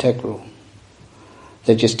 They're integral.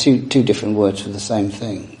 They're just two different words for the same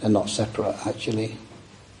thing. They're not separate, actually.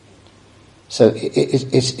 So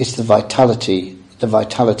it's the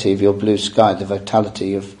vitality of your blue sky, the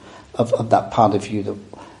vitality of that part of you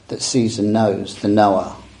that sees and knows, the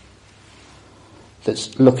knower,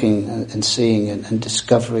 that's looking and seeing and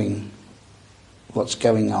discovering what's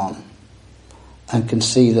going on, and can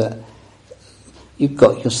see that you've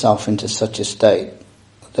got yourself into such a state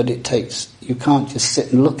that you can't just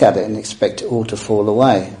sit and look at it and expect it all to fall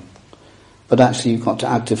away. But actually you've got to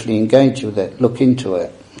actively engage with it, look into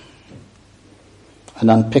it, and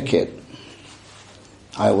unpick it.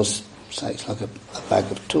 I always say it's like a bag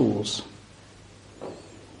of tools.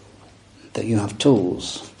 That you have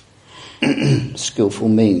tools, skillful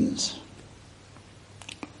means.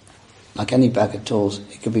 Like any bag of tools,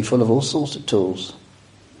 it could be full of all sorts of tools.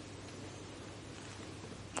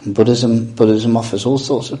 And Buddhism offers all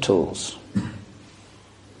sorts of tools.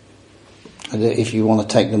 And if you want to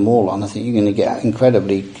take them all on, I think you're going to get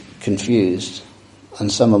incredibly confused,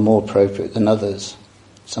 and some are more appropriate than others.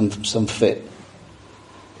 Some fit,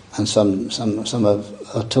 and some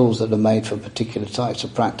are tools that are made for particular types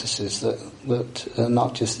of practices that are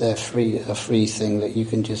not just a free thing that you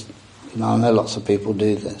can just. I know lots of people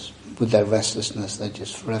do this with their restlessness. They're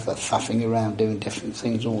just forever faffing around doing different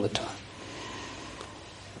things all the time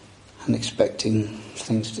and expecting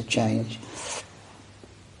things to change.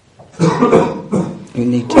 You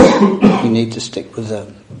need to stick with a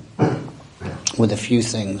few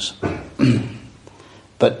things,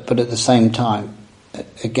 but at the same time,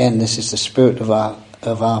 again, this is the spirit of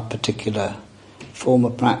our particular form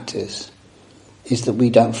of practice, is that we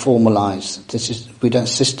don't formalize. We don't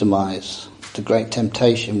systemize. The great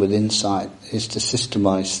temptation with insight is to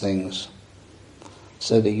systemize things,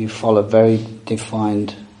 so that you follow a very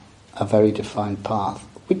defined path.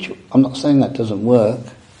 Which I'm not saying that doesn't work.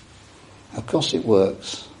 Of course it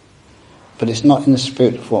works, but it's not in the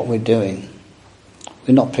spirit of what we're doing.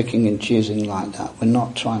 We're not picking and choosing like that. We're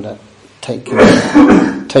not trying to take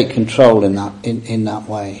control in that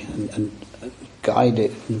way and guide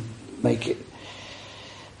it and make it.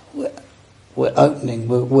 We're opening.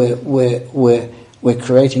 We're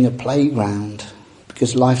creating a playground,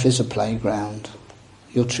 because life is a playground.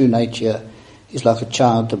 Your true nature is like a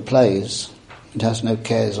child that plays. It has no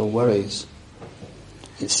cares or worries.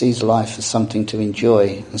 It sees life as something to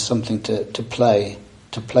enjoy and something to play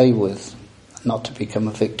with, not to become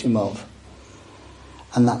a victim of.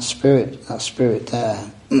 And that spirit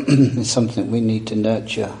there is something we need to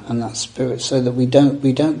nurture, and that spirit, so that we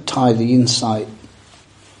don't tie the insight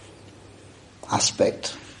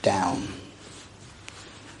aspect down,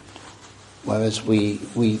 whereas we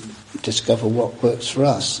discover what works for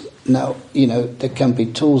us. Now, there can be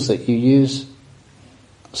tools that you use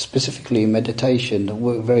specifically in meditation that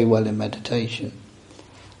work very well in meditation,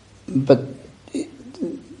 but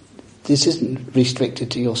this isn't restricted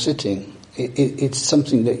to your sitting. It's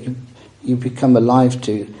something that you become alive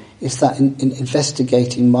to. It's that in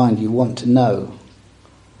investigating mind you want to know,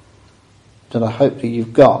 that I hope that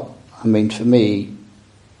you've got. I mean, for me,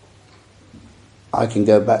 I can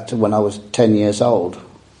go back to when I was 10 years old,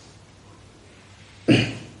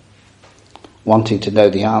 wanting to know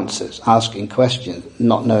the answers, asking questions,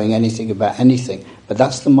 not knowing anything about anything. But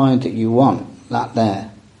that's the mind that you want, that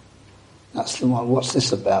there. That's the one. What's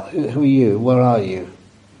this about? Who are you? Where are you?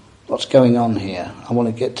 What's going on here? I want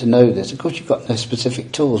to get to know this. Of course you've got no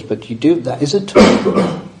specific tools, but you do. That is a tool.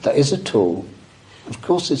 That is a tool. Of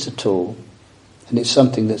course it's a tool. And it's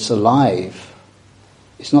something that's alive.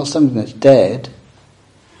 It's not something that's dead.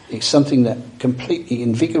 It's something that completely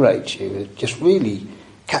invigorates you. It just really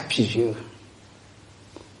captures you.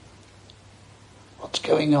 What's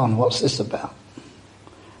going on? What's this about?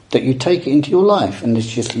 That you take it into your life and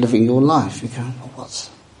it's just living your life. You go,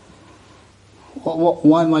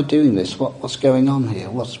 why am I doing this? What's going on here?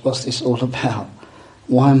 What's this all about?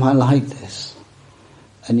 Why am I like this?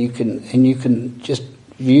 And you can just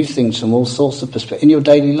view things from all sorts of perspectives in your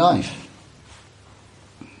daily life.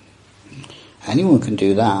 Anyone can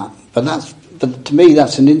do that, but to me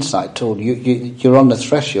that's an insight tool. You're on the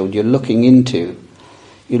threshold. You're looking into.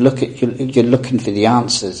 You're looking for the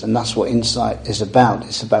answers, and that's what insight is about.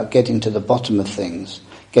 It's about getting to the bottom of things,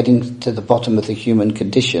 getting to the bottom of the human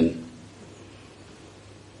condition.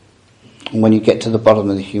 And when you get to the bottom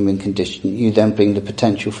of the human condition, you then bring the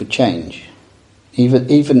potential for change.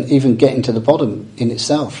 Even getting to the bottom in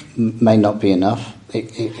itself may not be enough.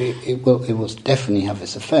 It will definitely have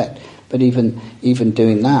its effect. But even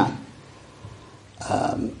doing that,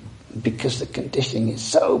 because the conditioning is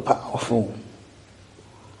so powerful,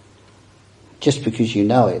 just because you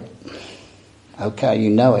know it, okay, you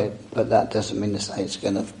know it, but that doesn't mean to say it's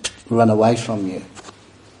going to run away from you.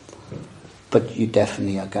 But you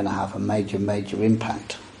definitely are going to have a major, major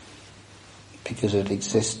impact because it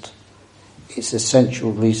exists. Its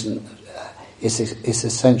essential reason, its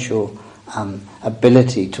essential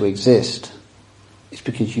ability to exist is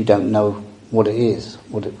because you don't know what it is,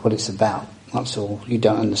 what it's about. That's all. You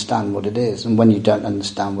don't understand what it is, and when you don't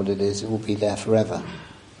understand what it is, it will be there forever.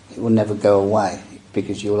 It will never go away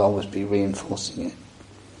because you'll always be reinforcing it.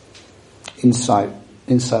 Insight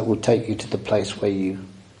will take you to the place where you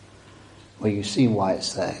see why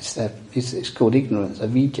it's there. It's there. It's called ignorance,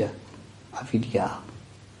 avidya,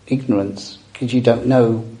 ignorance, because you don't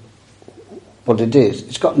know what it is.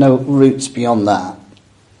 It's got no roots beyond that.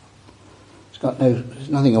 There's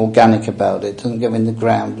nothing organic about it. It doesn't go in the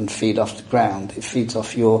ground and feed off the ground. It feeds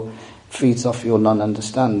off your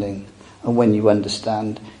non-understanding. And when you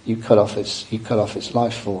understand, you cut off its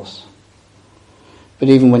life force. But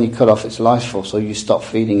even when you cut off its life force, or you stop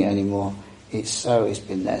feeding it anymore, it's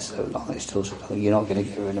been there so long. It's still so long. You're not going to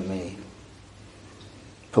get rid of me.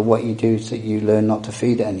 But what you do is that you learn not to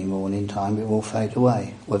feed it anymore, and in time it will fade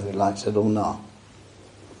away, whether it likes it or not.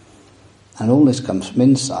 And all this comes from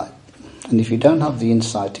insight. And if you don't have the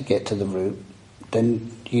insight to get to the root,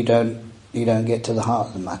 then you don't get to the heart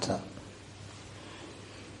of the matter.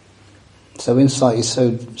 So insight is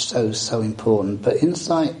so important. But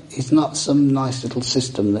insight is not some nice little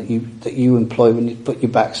system that you employ when you put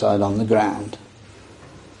your backside on the ground,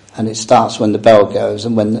 and it starts when the bell goes,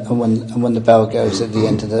 and when the bell goes at the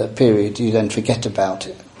end of the period, you then forget about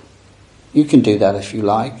it. You can do that if you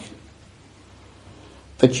like,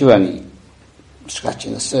 but you're only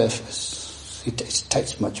scratching the surface. It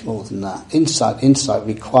takes much more than that. Insight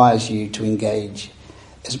requires you to engage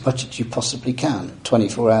as much as you possibly can,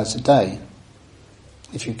 24 hours a day.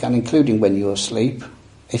 If you can, including when you're asleep,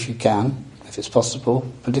 if you can, if it's possible.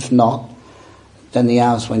 But if not, then the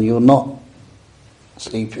hours when you're not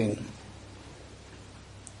sleeping,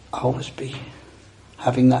 always be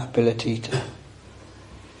having that ability to,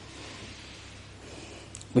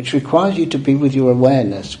 which requires you to be with your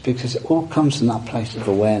awareness, because it all comes from that place of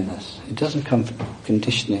awareness. It doesn't come from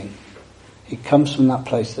conditioning. It comes from that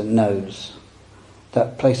place that knows,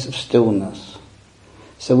 that place of stillness.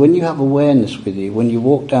 So when you have awareness with you, when you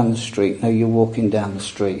walk down the street, know you're walking down the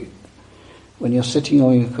street. When you're sitting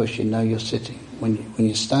on your cushion, know you're sitting. When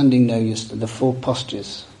you're standing, know the four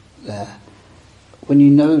postures there. When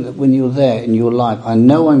you know that when you're there in your life, I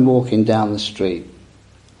know I'm walking down the street,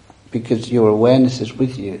 because your awareness is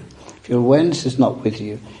with you. If your awareness is not with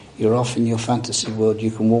you, you're off in your fantasy world.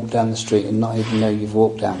 You can walk down the street and not even know you've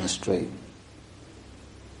walked down the street.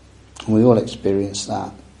 And we all experience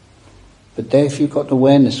that. But there, if you've got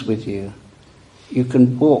awareness with you, you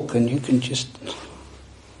can walk and you can just,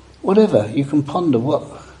 whatever, you can ponder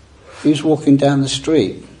who's walking down the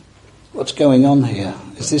street? What's going on here?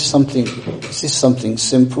 Is this something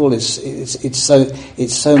simple? It's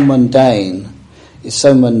so mundane. It's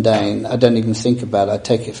so mundane, I don't even think about it, I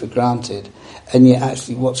take it for granted. And yet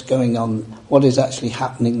actually what's going on, what is actually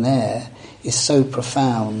happening there is so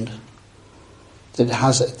profound that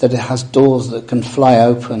it has doors that can fly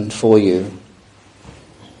open for you.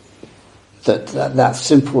 That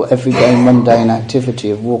simple, everyday, mundane activity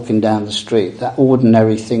of walking down the street, that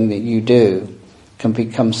ordinary thing that you do, can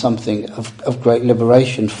become something of great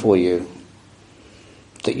liberation for you.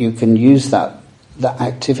 That you can use that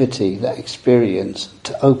activity, that experience,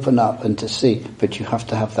 to open up and to see. But you have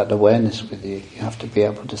to have that awareness with you. You have to be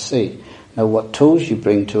able to see. Now, what tools you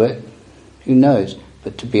bring to it, who knows?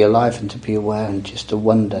 But to be alive and to be aware and just to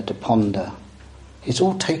wonder, to ponder. It's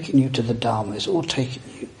all taking you to the Dharma. It's all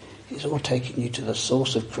taking you to the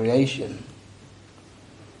source of creation.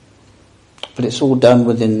 But it's all done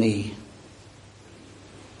within you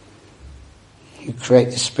create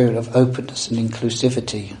this spirit of openness and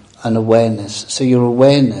inclusivity and awareness. So your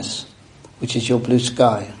awareness, which is your blue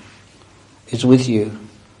sky, is with you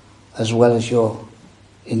as well as your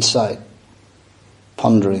insight,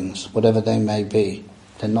 ponderings, whatever they may be.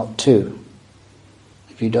 They're not two.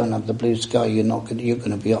 If you don't have the blue sky, you're going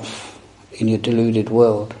to be off in your deluded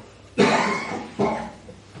world.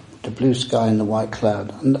 The blue sky and the white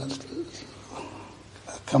cloud. And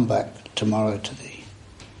I'll come back tomorrow to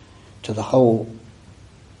the whole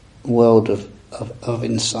world of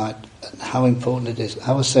insight and how important it is,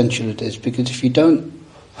 how essential it is. Because if you don't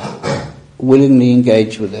willingly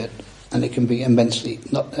engage with it, and it can be immensely,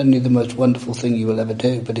 not only the most wonderful thing you will ever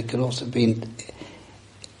do, but it can also be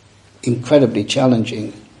incredibly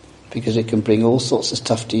challenging, because it can bring all sorts of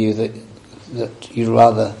stuff to you that you'd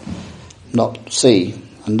rather not see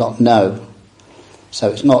and not know.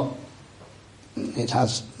 So it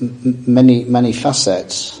has many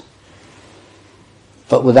facets.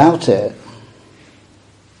 But without that,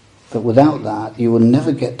 you will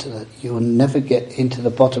never get into the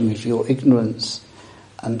bottom of your ignorance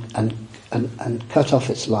and cut off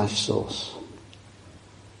its life source.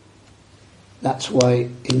 That's why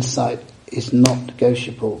insight is not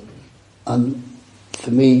negotiable. And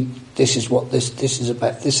for me, this is what this is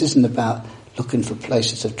about. This isn't about looking for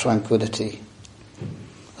places of tranquility,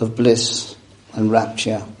 of bliss and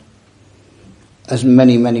rapture. As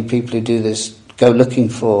many people who do this go looking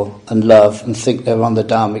for and love and think they're on the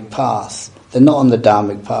Dharmic path. They're not on the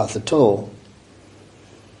Dharmic path at all.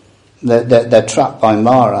 They're trapped by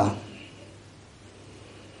Mara.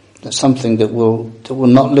 That's something that will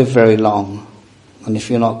not live very long. And if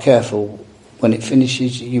you're not careful, when it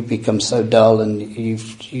finishes, you become so dull and you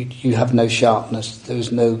have no sharpness.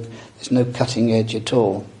 There's no cutting edge at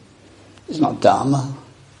all. It's not Dharma.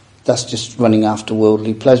 That's just running after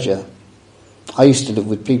worldly pleasure. I used to live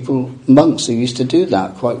with people, monks, who used to do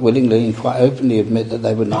that quite willingly and quite openly admit that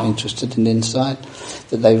they were not interested in insight,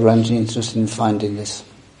 that they were only interested in finding this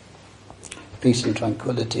peace and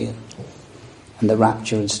tranquility and the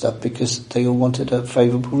rapture and stuff, because they all wanted a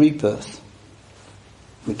favourable rebirth,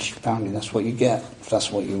 which apparently that's what you get, if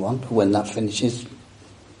that's what you want. But when that finishes,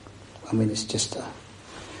 I mean, it's just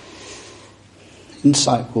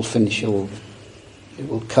insight will finish all. It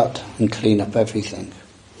will cut and clean up everything.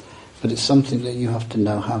 But it's something that you have to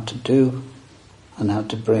know how to do and how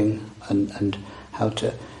to bring and how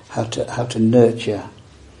to nurture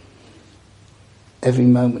every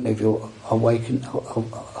moment of your of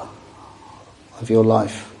your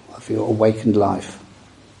life, of your awakened life,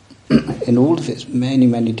 in all of its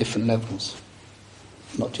many different levels.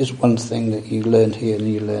 Not just one thing that you learn here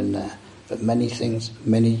and you learn there, but many things,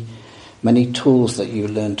 many tools that you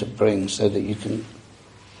learn to bring, so that you can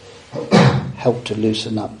help to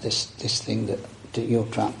loosen up this thing that you're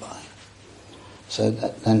trapped by. So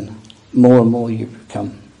that then more and more you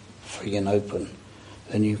become free and open,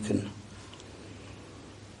 and you can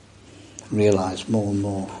realise more and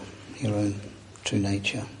more your own true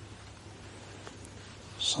nature.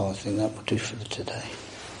 So I think that will do for today.